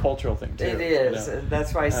that's a cultural thing too. It is.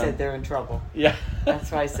 That's why I said they're in trouble. Yeah.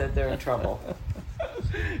 That's why I said they're in trouble.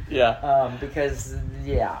 Yeah. Because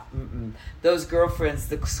those girlfriends,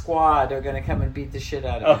 the squad, are going to come and beat the shit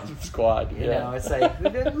out of him. Squad. You know, it's like,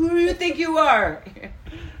 who do you think you are?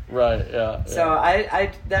 Right. Yeah. So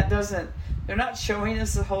I that doesn't. They're not showing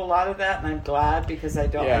us a whole lot of that, and I'm glad because I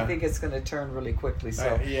don't. Yeah. I think it's going to turn really quickly. So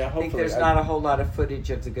yeah, I think hopefully. there's not a whole lot of footage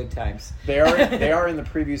of the good times. They are in the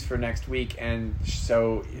previews for next week, and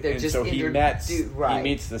so he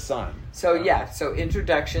meets the son. So so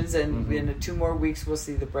introductions, and in 2 more weeks we'll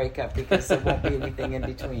see the breakup because there won't be anything in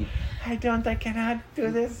between. I cannot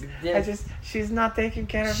do this. She's not taking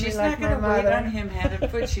care of me like my mother. She's not going to wait on him hand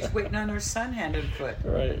and foot. She's waiting on her son hand and foot.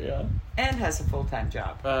 Right. Yeah. And has a full-time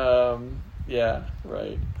job. Yeah,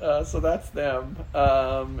 right. So that's them.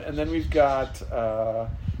 And then we've got,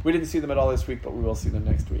 we didn't see them at all this week, but we will see them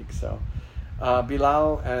next week. So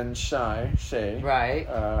Bilal and Shay. Right.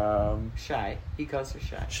 Shay. He calls her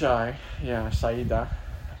Shay. Shay, yeah, Shaida.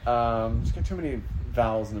 She's got too many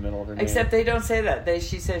vowels in the middle of her name. Except they don't say that.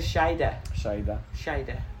 She says Shaida. Shaida.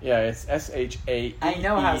 Yeah, it's SHAEED. I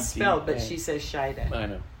know how it's spelled, but she says Shaida. I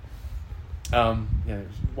know.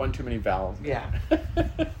 There's one too many vowels. Yeah.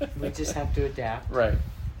 We just have to adapt. Right.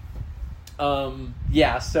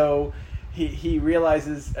 So he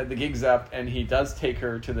realizes the gig's up, and he does take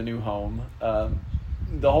her to the new home.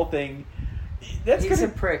 The whole thing. He's a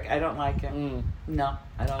prick. I don't like him. No,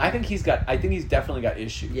 I don't. I think he's definitely got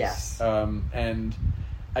issues. Yes. And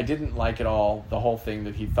I didn't like at all the whole thing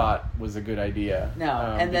that he thought was a good idea. No,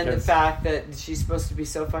 and then the fact that she's supposed to be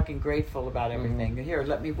so fucking grateful about everything. Here,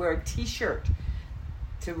 let me wear a T-shirt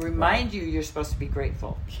to remind you you're supposed to be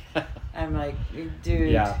grateful. I'm like,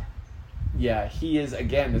 dude. Yeah, he is.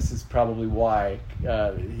 Again, this is probably why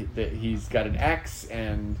he's got an ex,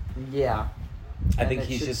 and I think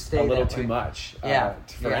he's just a little too much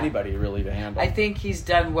for anybody really to handle. I think he's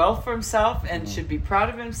done well for himself and should be proud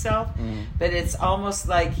of himself, but it's almost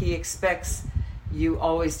like he expects you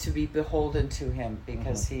always to be beholden to him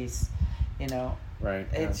because he's, right.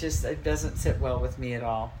 It doesn't sit well with me at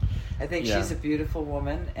all. I think she's a beautiful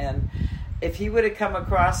woman, and if he would have come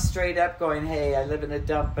across straight up going, hey, I live in a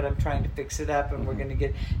dump, but I'm trying to fix it up, and we're going to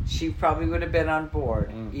get... She probably would have been on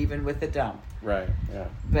board, even with the dump. Right, yeah.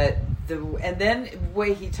 But and then the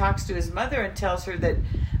way he talks to his mother and tells her that,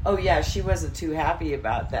 oh, yeah, she wasn't too happy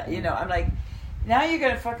about that. I'm like, now you're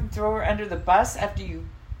going to fucking throw her under the bus after you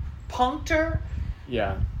punked her?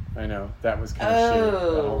 Yeah, I know. That was kind of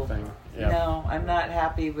shitty, that whole thing. Yep. No, I'm not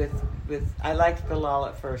happy with... I liked Bilal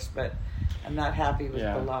at first, but I'm not happy with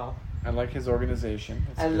Bilal. I like his organization.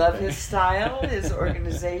 I love his style, his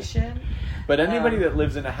organization. But anybody that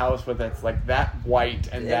lives in a house that's like that white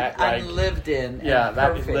and that like lived in,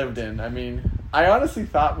 that lived in. I mean, I honestly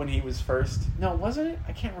thought when he was first, wasn't it?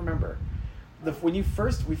 I can't remember. When we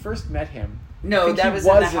first met him. No, that was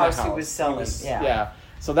in the house he was selling.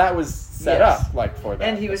 So that was set up like for that.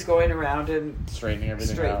 And he was going around and straightening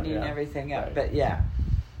everything up. Right.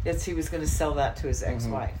 But he was going to sell that to his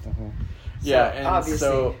ex-wife. So, and obviously.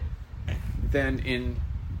 So then in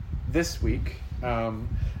this week,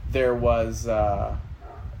 there was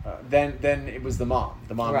then it was the mom.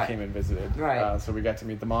 The mom came and visited. Right. So we got to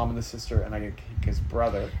meet the mom and the sister and I think his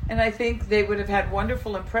brother. And I think they would have had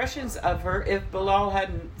wonderful impressions of her if Bilal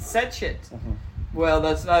hadn't said shit. Well,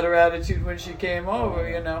 that's not her attitude when she came over,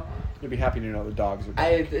 You'll be happy to know the dogs are back.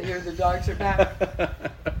 I hear the dogs are back.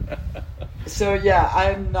 So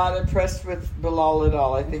I'm not impressed with Bilal at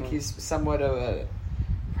all. I think he's somewhat of a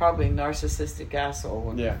probably narcissistic asshole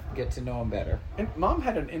when we get to know him better. And Mom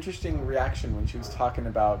had an interesting reaction when she was talking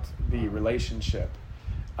about the relationship,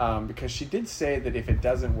 because she did say that if it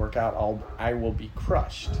doesn't work out, I will be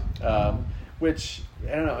crushed. Which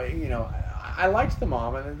I don't know. I liked the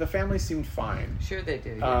mom, and the family seemed fine. Sure, they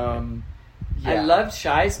do. I loved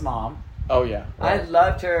Shai's mom. Oh yeah, right. I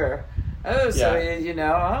loved her. Oh, so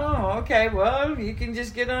okay, well, you can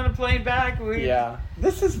just get on a plane back.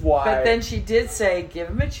 This is why. But then she did say, give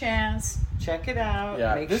him a chance, check it out,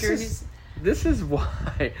 make sure he's... This is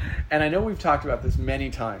why, and I know we've talked about this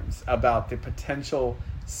many times, about the potential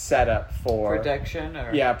setup for... Production?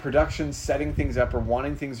 Production, setting things up or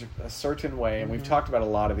wanting things a certain way, and we've talked about a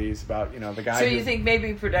lot of these, about, the guy So you think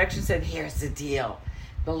maybe production said, here's the deal.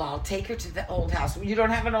 Bilal, take her to the old house. You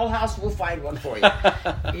don't have an old house? We'll find one for you.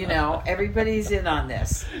 Everybody's in on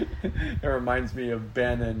this. It reminds me of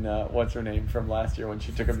Ben and what's her name from last year when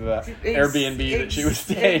she took him to the Airbnb that she was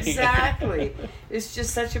staying. Exactly. It's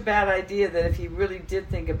just such a bad idea that if he really did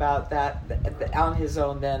think about that on his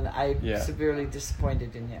own, then I'm severely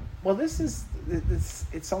disappointed in him. Well, it's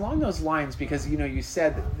along those lines because you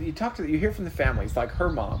said you hear from the family. It's like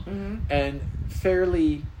her mom, and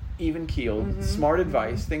fairly even keeled, smart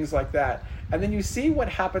advice, things like that. And then you see what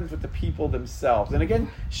happens with the people themselves. And again,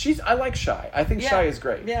 I like Shai. I think Shai is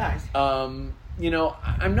great. Yeah. You know,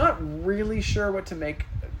 I'm not really sure what to make,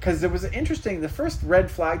 because there was the first red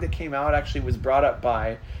flag that came out actually was brought up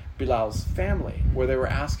by Bilal's family, where they were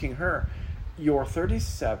asking her, you're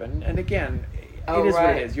 37, and again, it is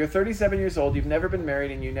what it is. You're 37 years old, you've never been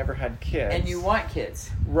married, and you never had kids. And you want kids.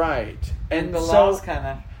 Right. And Bilal's kind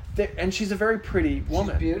of... And she's a very pretty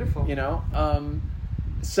woman. She's beautiful. You know?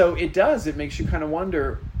 So it makes you kind of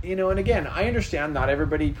wonder, you know, and again, I understand not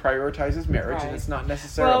everybody prioritizes marriage, and it's not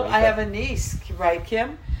necessarily... Well, I have a niece, right,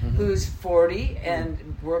 Kim, who's 40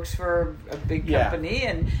 and works for a big company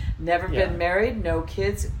and never been married, no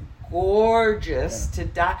kids, gorgeous to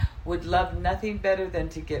die, would love nothing better than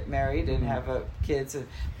to get married and have kids,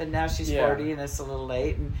 but now she's 40 and it's a little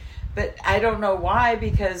late. But I don't know why,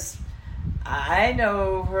 because I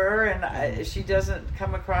know her and she doesn't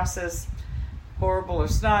come across as horrible or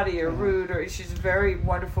snotty or rude, or she's a very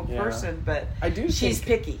wonderful person, but she's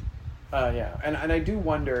picky. And I do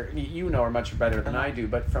wonder, you know her much better than I do,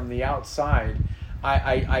 but from the outside,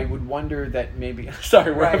 I would wonder that maybe...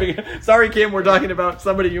 Sorry, Kim, we're talking about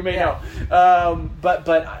somebody you may know. But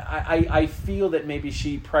I feel that maybe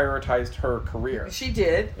she prioritized her career. She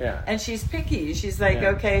did. Yeah. And she's picky. She's like,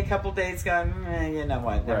 okay, a couple dates gone, you know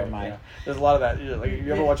what, never mind. Yeah. There's a lot of that. Like,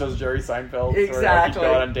 you ever watch those Jerry Seinfeld? Exactly.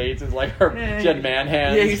 Where go out on dates, it's like she had man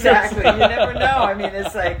hands. Yeah, exactly. You never know. I mean,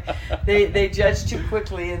 it's like they judge too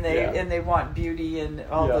quickly, and they want beauty and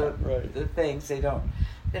all the things. They don't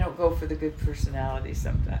go for the good personality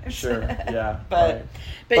sometimes. Sure, yeah. but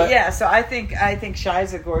yeah, so I think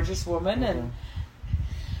Shai's a gorgeous woman and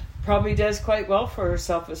probably does quite well for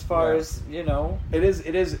herself as far as, you know. It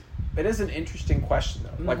is an interesting question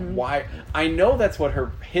though. Like why? I know that's what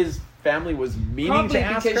his family was meaning to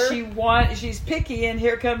ask her. Probably because she's picky, and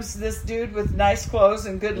here comes this dude with nice clothes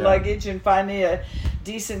and good luggage and finally a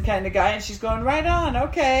decent kind of guy, and she's going, right on,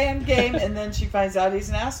 okay, I'm game. And then she finds out he's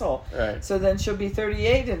an asshole. Right. So then she'll be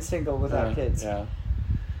 38 and single without kids. Yeah.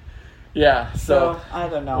 Yeah, so I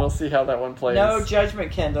don't know. We'll see how that one plays. No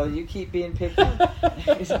judgment, Kendall. You keep being picky.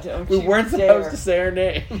 We weren't supposed to say her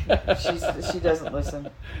name. She doesn't listen.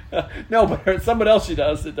 No, but someone else she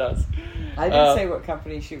does. It does. I didn't say what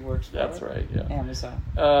company she works for. That's right, yeah. Amazon.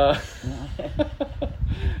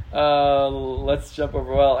 Let's jump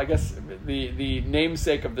over. Well, I guess the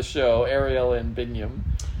namesake of the show, Ariel and Binyam.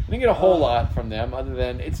 I didn't get a whole lot from them, other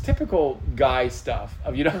than it's typical guy stuff.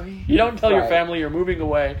 Of you don't tell your family you're moving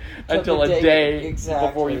away until a day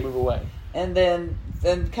before you move away, and then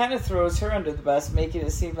kind of throws her under the bus, making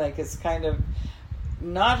it seem like it's kind of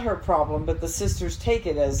not her problem, but the sisters take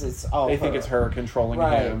it as it's all. They think it's her controlling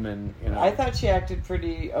him, and you know. I thought she acted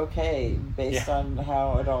pretty okay based on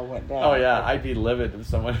how it all went down. Oh yeah, I'd be livid if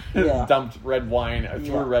someone dumped red wine,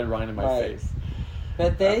 threw red wine in my face.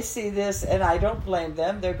 But they see this, and I don't blame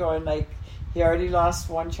them. They're going like, he already lost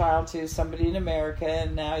one child to somebody in America,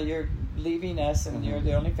 and now you're leaving us, and you're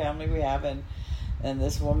the only family we have, and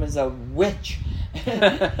this woman's a witch.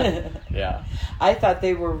 Yeah. I thought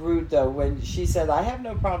they were rude, though, when she said, I have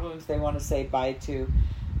no problem if they want to say bye to,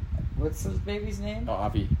 what's the baby's name? Oh,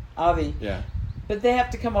 Avi. Avi. Yeah. But they have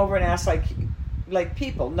to come over and ask like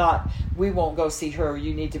people, not we won't go see her.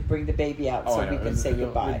 You need to bring the baby out so we can say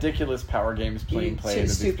goodbye. Ridiculous power games played.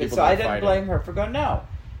 Stupid. So I didn't blame her for going, no.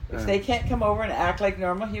 If they can't come over and act like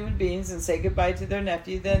normal human beings and say goodbye to their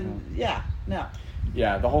nephew, then no.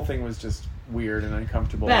 Yeah, the whole thing was just weird and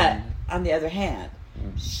uncomfortable. But on the other hand,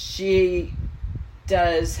 she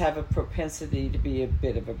does have a propensity to be a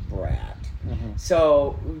bit of a brat.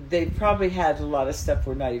 So they probably had a lot of stuff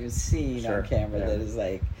we're not even seeing on camera that is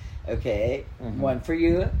like, okay, one for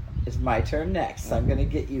you. It's my turn next. I'm going to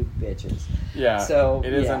get you, bitches. Yeah. So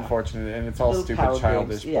it is unfortunate, and it's all stupid,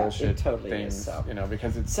 childish bullshit it totally things. Is, so. You know,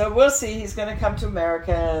 because it's. So we'll see. He's going to come to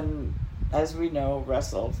America and, as we know,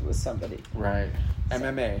 wrestle with somebody. Right. So,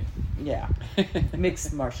 MMA. Yeah.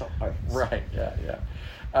 Mixed martial arts. Right. Yeah.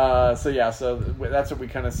 So that's what we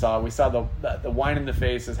kind of saw. We saw the wine in the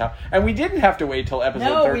face is how, and we didn't have to wait till episode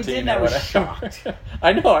 13. No, we didn't. I was shocked.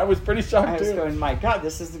 I know. I was pretty shocked too. I was going, my God,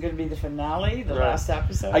 this is going to be the finale, the last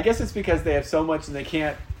episode. I guess it's because they have so much and they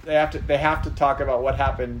have to talk about what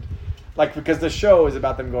happened, like because the show is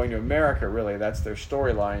about them going to America. Really, that's their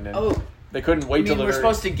storyline, and they couldn't wait till we're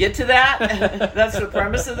supposed to get to that. That's the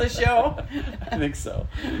premise of the show. I think so.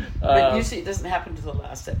 But usually it doesn't happen to the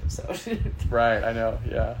last episode. Right, I know.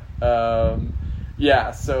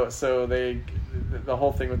 Yeah. So the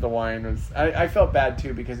whole thing with the wine was. I felt bad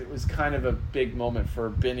too because it was kind of a big moment for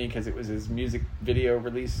Benny because it was his music video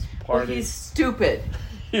release party. Well, he's stupid.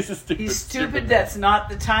 He's a stupid. He's stupid. man. That's not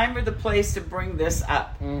the time or the place to bring this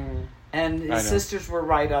up. Mhm. And I know. his sisters were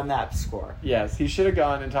right on that score. Yes, he should have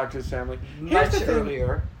gone and talked to his family. Here's Much the thing.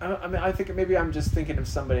 earlier. I mean, I think maybe I'm just thinking of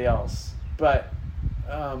somebody else, but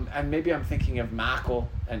and maybe I'm thinking of Michael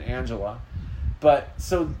and Angela, but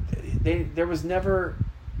so there was never,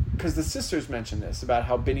 because the sisters mentioned this about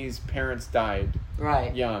how Benny's parents died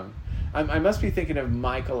Right. young. I must be thinking of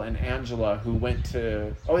Michael and Angela who went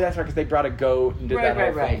to. Oh, that's right, because they brought a goat and did that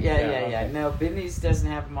whole Right. thing. Yeah. okay. No, Benny's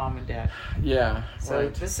doesn't have a mom and dad. Yeah. So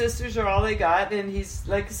right. the sisters are all they got, and he's,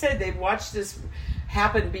 like I said, they've watched this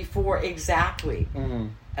happen before exactly. Mhm.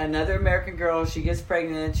 Another American girl, she gets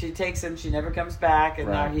pregnant, she takes him, she never comes back, and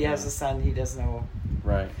now Right, he has yeah. a son, he doesn't know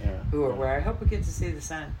Right. Yeah. who or yeah. where. I hope we get to see the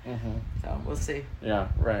son. Mhm. So we'll see. Yeah.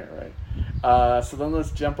 Right. So then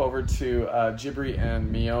let's jump over to Jibri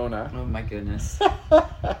and Miona. Oh my goodness.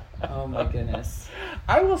 Oh my goodness.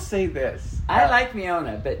 I will say this. I like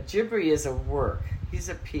Miona, but Jibri is a work. He's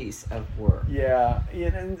a piece of work. Yeah,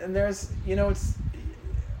 and there's, it's,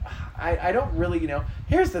 I don't really,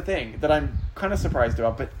 here's the thing that I'm kind of surprised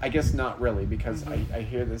about, but I guess not really, because I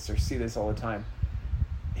hear this or see this all the time.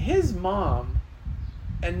 His mom,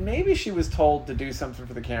 and maybe she was told to do something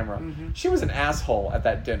for the camera, she was an asshole at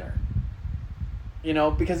that dinner.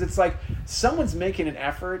 Because it's like, someone's making an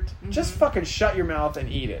effort, just fucking shut your mouth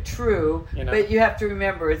and eat it. True, but you have to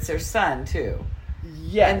remember it's their son, too.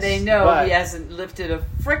 Yes, and they know but- he hasn't lifted a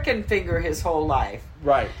frickin' finger his whole life.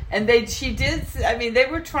 Right. And they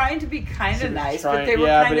were trying to be kind She of was nice, trying- but they were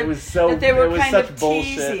yeah, kind but of, it was so- but they were it was kind such of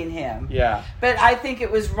bullshit. teasing him. Yeah. But I think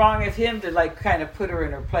it was wrong of him to like kind of put her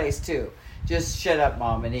in her place too. Just shut up,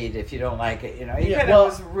 Mom, and eat if you don't like it. He kind of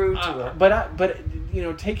was rude to her.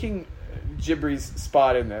 But taking Jibri's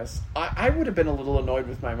spot in this, I would have been a little annoyed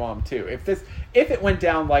with my mom too. If it went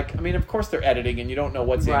down like, of course they're editing and you don't know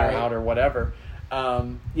what's in or out or whatever,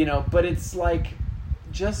 but it's like,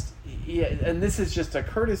 and this is just a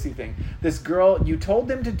courtesy thing. This girl, you told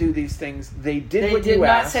them to do these things. They did what you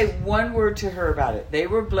asked. They did not say one word to her about it. They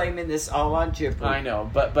were blaming this all on Jibri. I know,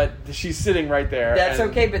 but she's sitting right there. That's and,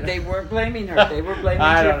 okay, but they weren't blaming her. They were blaming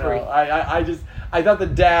I don't Jibri. know. I thought the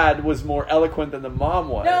dad was more eloquent than the mom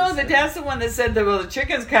was. No, the dad's the one that said that. Well, the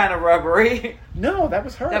chicken's kind of rubbery. No, that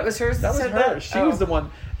was her. That was hers. That was said her. that? She was the one.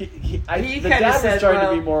 The kinda dad said, was trying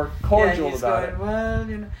to be more cordial he's about going,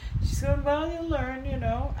 it. Well, she's going, well, you'll learn.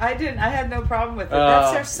 I had no problem with it.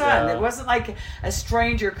 That's their son. Yeah. It wasn't like a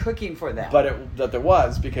stranger cooking for them. But that there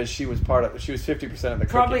was, because she was 50% of the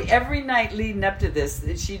Probably cooking. every night leading up to this,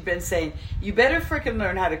 she'd been saying, you better frickin'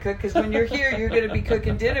 learn how to cook, because when you're here, you're going to be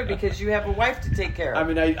cooking dinner because you have a wife to take care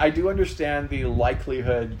of. I do understand the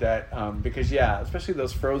likelihood that, because, especially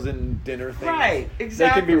those frozen dinner things. Right,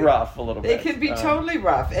 exactly. They can be rough a little They bit. can be totally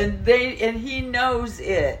rough. And he knows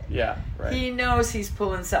it. Yeah, right. He knows he's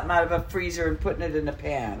pulling something out of a freezer and putting it in a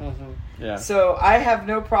pan. Mm-hmm. Yeah. So I have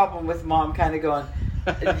no problem with Mom kind of going,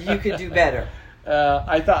 you could do better.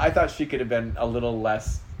 I thought she could have been a little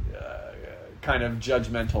less kind of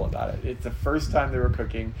judgmental about it. It's the first time they were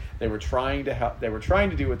cooking. They were trying to help. They were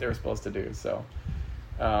trying to do what they were supposed to do. So,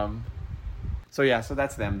 so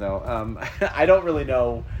that's them though. I don't really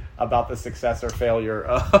know about the success or failure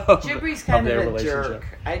of Jibri's kind their of a relationship.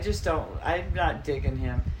 jerk. I just don't. I'm not digging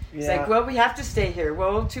him. He's Yeah. like, well, we have to stay here.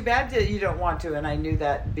 Well, too bad that you don't want to, and I knew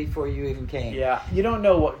that before you even came. Yeah, you don't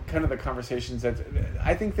know what kind of the conversations that.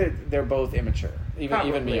 I think that they're both immature.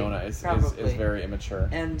 Even Miona is very immature.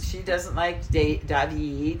 And she doesn't like David,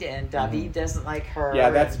 and David doesn't like her. Yeah,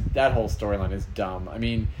 that whole storyline is dumb.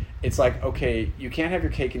 It's like, okay, you can't have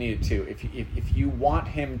your cake and eat it too. If you want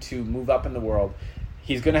him to move up in the world,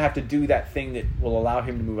 he's going to have to do that thing that will allow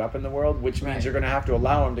him to move up in the world, which means you're going to have to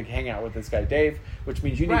allow him to hang out with this guy Dave, which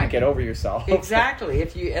means you need to get over yourself. Exactly.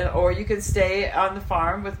 Or you can stay on the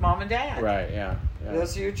farm with Mom and Dad. Right. Yeah.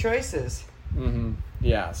 Those are your choices. Mm-hmm.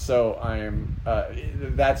 Yeah. So I am.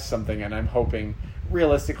 That's something, and I'm hoping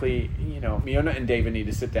realistically, Miona and David need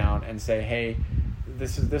to sit down and say, hey,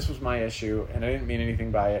 this was my issue, and I didn't mean anything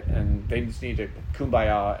by it, and they just need to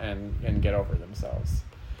kumbaya and get over themselves.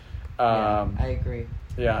 I agree.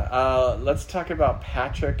 Yeah. Let's talk about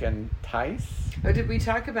Patrick and Tice. Oh, did we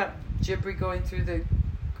talk about Jibri going through the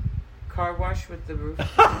car wash with the roof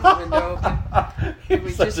the window open? Did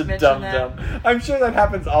we Such just a mention that? dumb. I'm sure that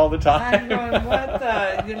happens all the time. I'm going, what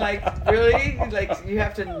the? You're like, really? Like, you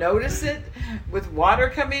have to notice it with water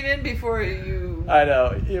coming in before you... I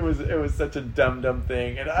know. It was such a dumb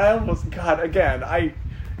thing. And I almost, God, again,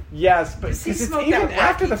 Yes, but Does he because smoke even that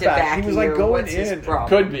after the wacky fact, he was like tobacco, or going what's his in. problem?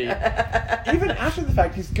 Could be. Even after the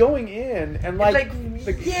fact, he's going in and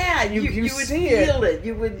yeah, you would see feel it.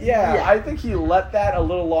 You would. Yeah, I think he let that a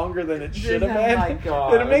little longer than it should have Oh been. my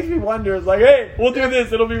God. And it makes me wonder. It's like, hey, we'll do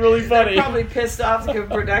this. It'll be really funny. They're probably pissed off because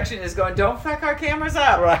production is going, don't fuck our cameras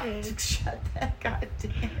up. Right. Shut that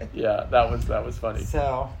goddamn. Yeah, that was funny.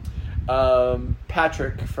 So.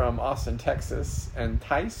 Patrick from Austin, Texas, and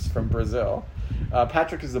Tice from Brazil.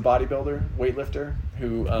 Patrick is the bodybuilder, weightlifter,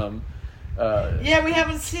 who... yeah, we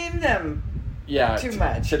haven't seen them too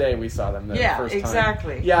much. Today we saw them the first time.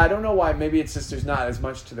 Exactly. Yeah, I don't know why. Maybe it's just there's not as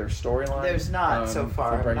much to their storyline. There's not so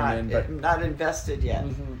far. Not invested yet.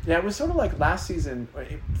 Mm-hmm. Yeah, it was sort of like last season,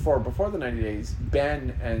 before the 90 days,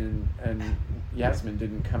 Ben and Yasmin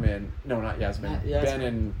didn't come in. No, not Yasmin. Ben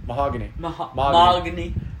and Mahogany.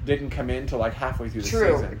 Mahogany didn't come in till like halfway through the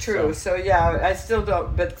season. True. So yeah, I still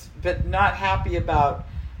don't, but not happy about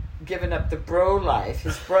giving up the bro life.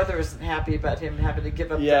 His brother isn't happy about him having to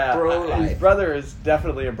give up the bro life. His brother is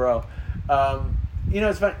definitely a bro.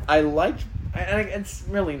 It's fun. I liked, and it's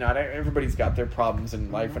really not. Everybody's got their problems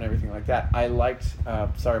in life and everything like that. I liked.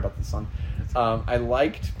 Sorry about the song. I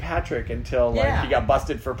liked Patrick until he got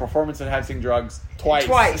busted for performance-enhancing drugs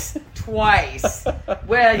twice.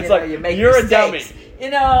 Well, you make you're mistakes. A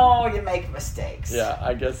dummy. You make mistakes. Yeah,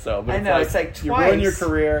 I guess so. But I know, it's like twice. You ruin your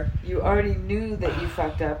career. You already knew that you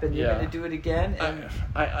fucked up and you're going to do it again. And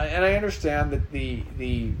I understand that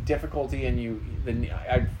the difficulty and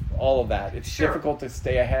all of that. It's difficult to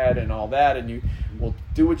stay ahead and all that, and you will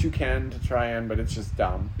do what you can to try but it's just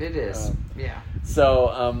dumb. It is. Yeah.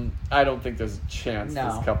 So I don't think there's a chance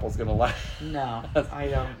this couple's going to last. No, I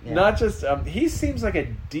don't. Yeah. Not just he seems like a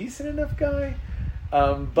decent enough guy.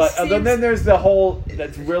 But then there's the whole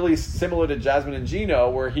that's really similar to Jasmine and Gino,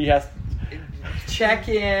 where he has to check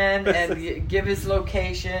in and give his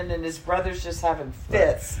location, and his brother's just having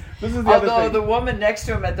fits. This is the woman next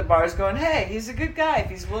to him at the bar is going, "Hey, he's a good guy. If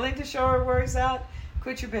he's willing to show her where he's at,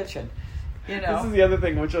 quit your bitching." This is the other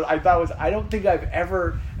thing, which I thought was I don't think I've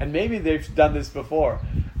ever, and maybe they've done this before.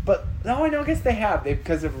 But no, I guess they have.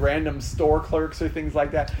 Because of random store clerks or things like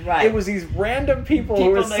that. Right. It was these random people who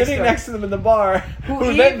were sitting next to them in the bar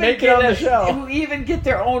who then make it on the show. Who even get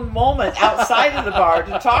their own moment outside of the bar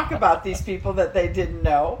to talk about these people that they didn't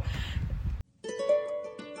know.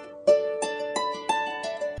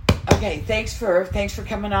 Okay, thanks for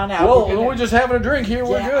coming on out. Well, we're just having a drink here.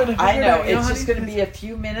 We're good. I know. It's just going to be a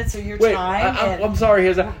few minutes of your time. I'm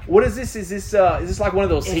sorry. What is this? Is this like one of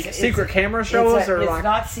those secret camera shows? It's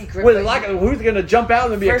not secret. Who's going to jump out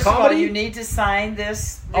and be a comedy? First of all, you need to sign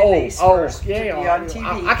this release first to be on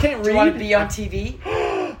TV. I can't read. Do you want to be on TV?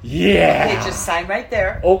 Yeah. Okay, just sign right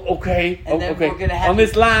there. Oh, okay. And then we're gonna have on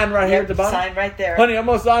this line right here at the bottom. Sign right there. Honey, I'm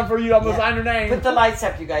gonna sign for you. I'm gonna sign your name. Put the lights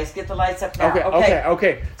up, you guys. Get the lights up now.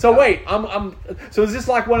 Okay. So wait, so is this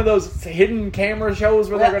like one of those hidden camera shows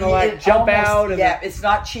where they're gonna jump out? And it's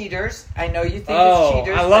not cheaters. I know you think it's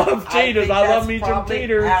cheaters. I love cheaters. I love me some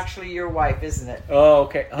cheaters. Actually, your wife, isn't it? Oh,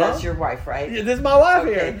 okay. That's your wife, right? Yeah, this is my wife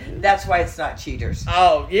here. That's why it's not cheaters.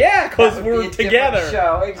 Oh yeah, because we're together.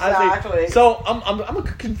 Show exactly. So I'm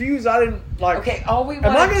confused. I didn't like. Okay, all we want.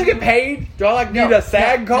 Am I going to get paid? Do I need a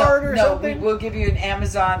SAG card or something? No, we'll give you an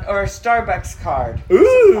Amazon or a Starbucks card.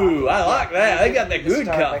 Ooh, I like that. They got that good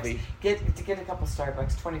coffee. Get a couple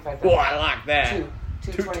Starbucks, $25. Oh, I like that.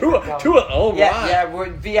 Two. Oh, yeah, we're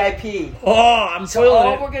VIP. Oh, I'm feeling it.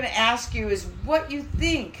 All we're going to ask you is what you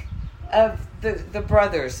think of the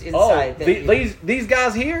brothers inside. These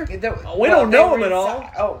guys here? We don't know them at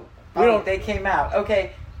all. They came out.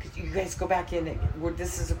 Okay, you guys go back in.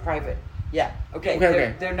 This is a private. Yeah. Okay.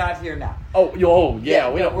 They're not here now. Yeah.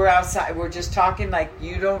 We're outside. We're just talking like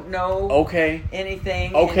you don't know. Okay.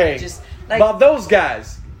 Anything. Okay. Just like Bob, those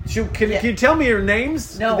guys. Can you tell me your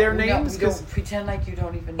names? No, their names. Don't pretend like you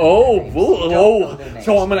don't even know. Their names.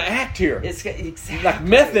 So I'm gonna act here. It's exactly like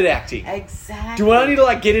method acting. Exactly. Do I need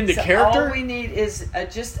to get into character? All we need is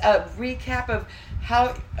just a recap of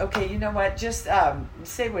how. Okay, you know what? Just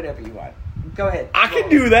say whatever you want. Go ahead. I can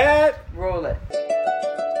do that. Roll it.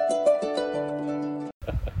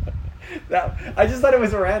 I just thought it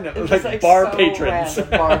was random. It was like bar patrons. Random.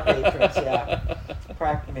 Bar patrons, yeah.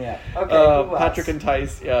 Cracked me up. Okay, who Patrick and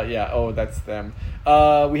Tice. Yeah. Oh, that's them.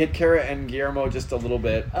 We had Kara and Guillermo just a little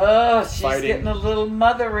bit. Oh, she's getting a little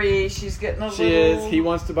mothery. She's getting a little... She is. He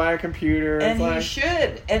wants to buy a computer. And he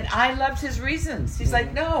should. And I loved his reasons. He's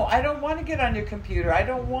like, no, I don't want to get on your computer. I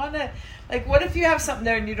don't want to... Like, what if you have something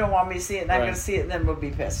there and you don't want me to see it and I'm going to see it and then we'll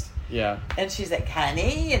be pissed? Yeah. And she's like,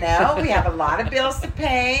 honey, we have a lot of bills to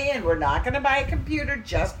pay and we're not going to buy a computer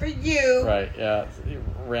just for you. Right, yeah.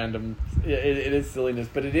 random. It is silliness,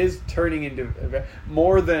 but it is turning into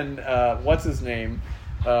more than what's his name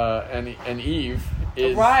and Eve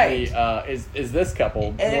is is this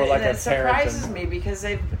couple more like and a it parent. surprises me because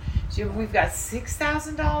we've got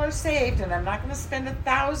 $6,000 saved, and I'm not going to spend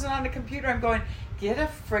 $1,000 on a computer. I'm going get a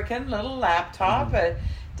frickin' little laptop. It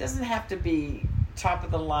doesn't have to be top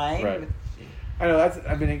of the line. Right. I know it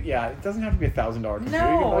doesn't have to be $1,000 computer.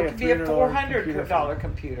 No, it could be a $400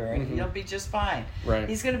 computer, and he'll be just fine. Right.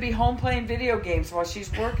 He's going to be home playing video games while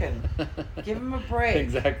she's working. Give him a break.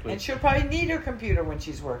 Exactly. And she'll probably need her computer when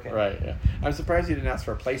she's working. Right, yeah. I'm surprised you didn't ask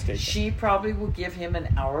for a PlayStation. She probably will give him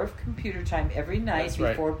an hour of computer time every night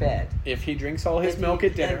before bed. If he drinks all his milk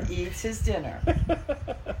at dinner. And eats his dinner.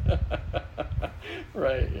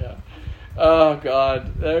 Right, yeah. Oh,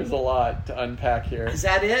 God. There's a lot to unpack here. Is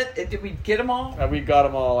that it? Did we get them all? We got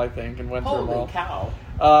them all, I think, and went through them all. Holy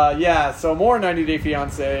cow. Yeah, so more 90 Day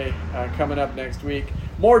Fiancé coming up next week.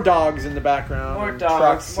 More dogs in the background. More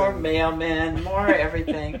dogs, more mailmen, more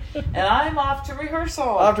everything. And I'm off to rehearsal.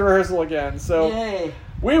 Off to rehearsal again. So yay.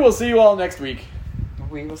 We will see you all next week.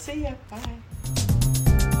 We will see you. Bye.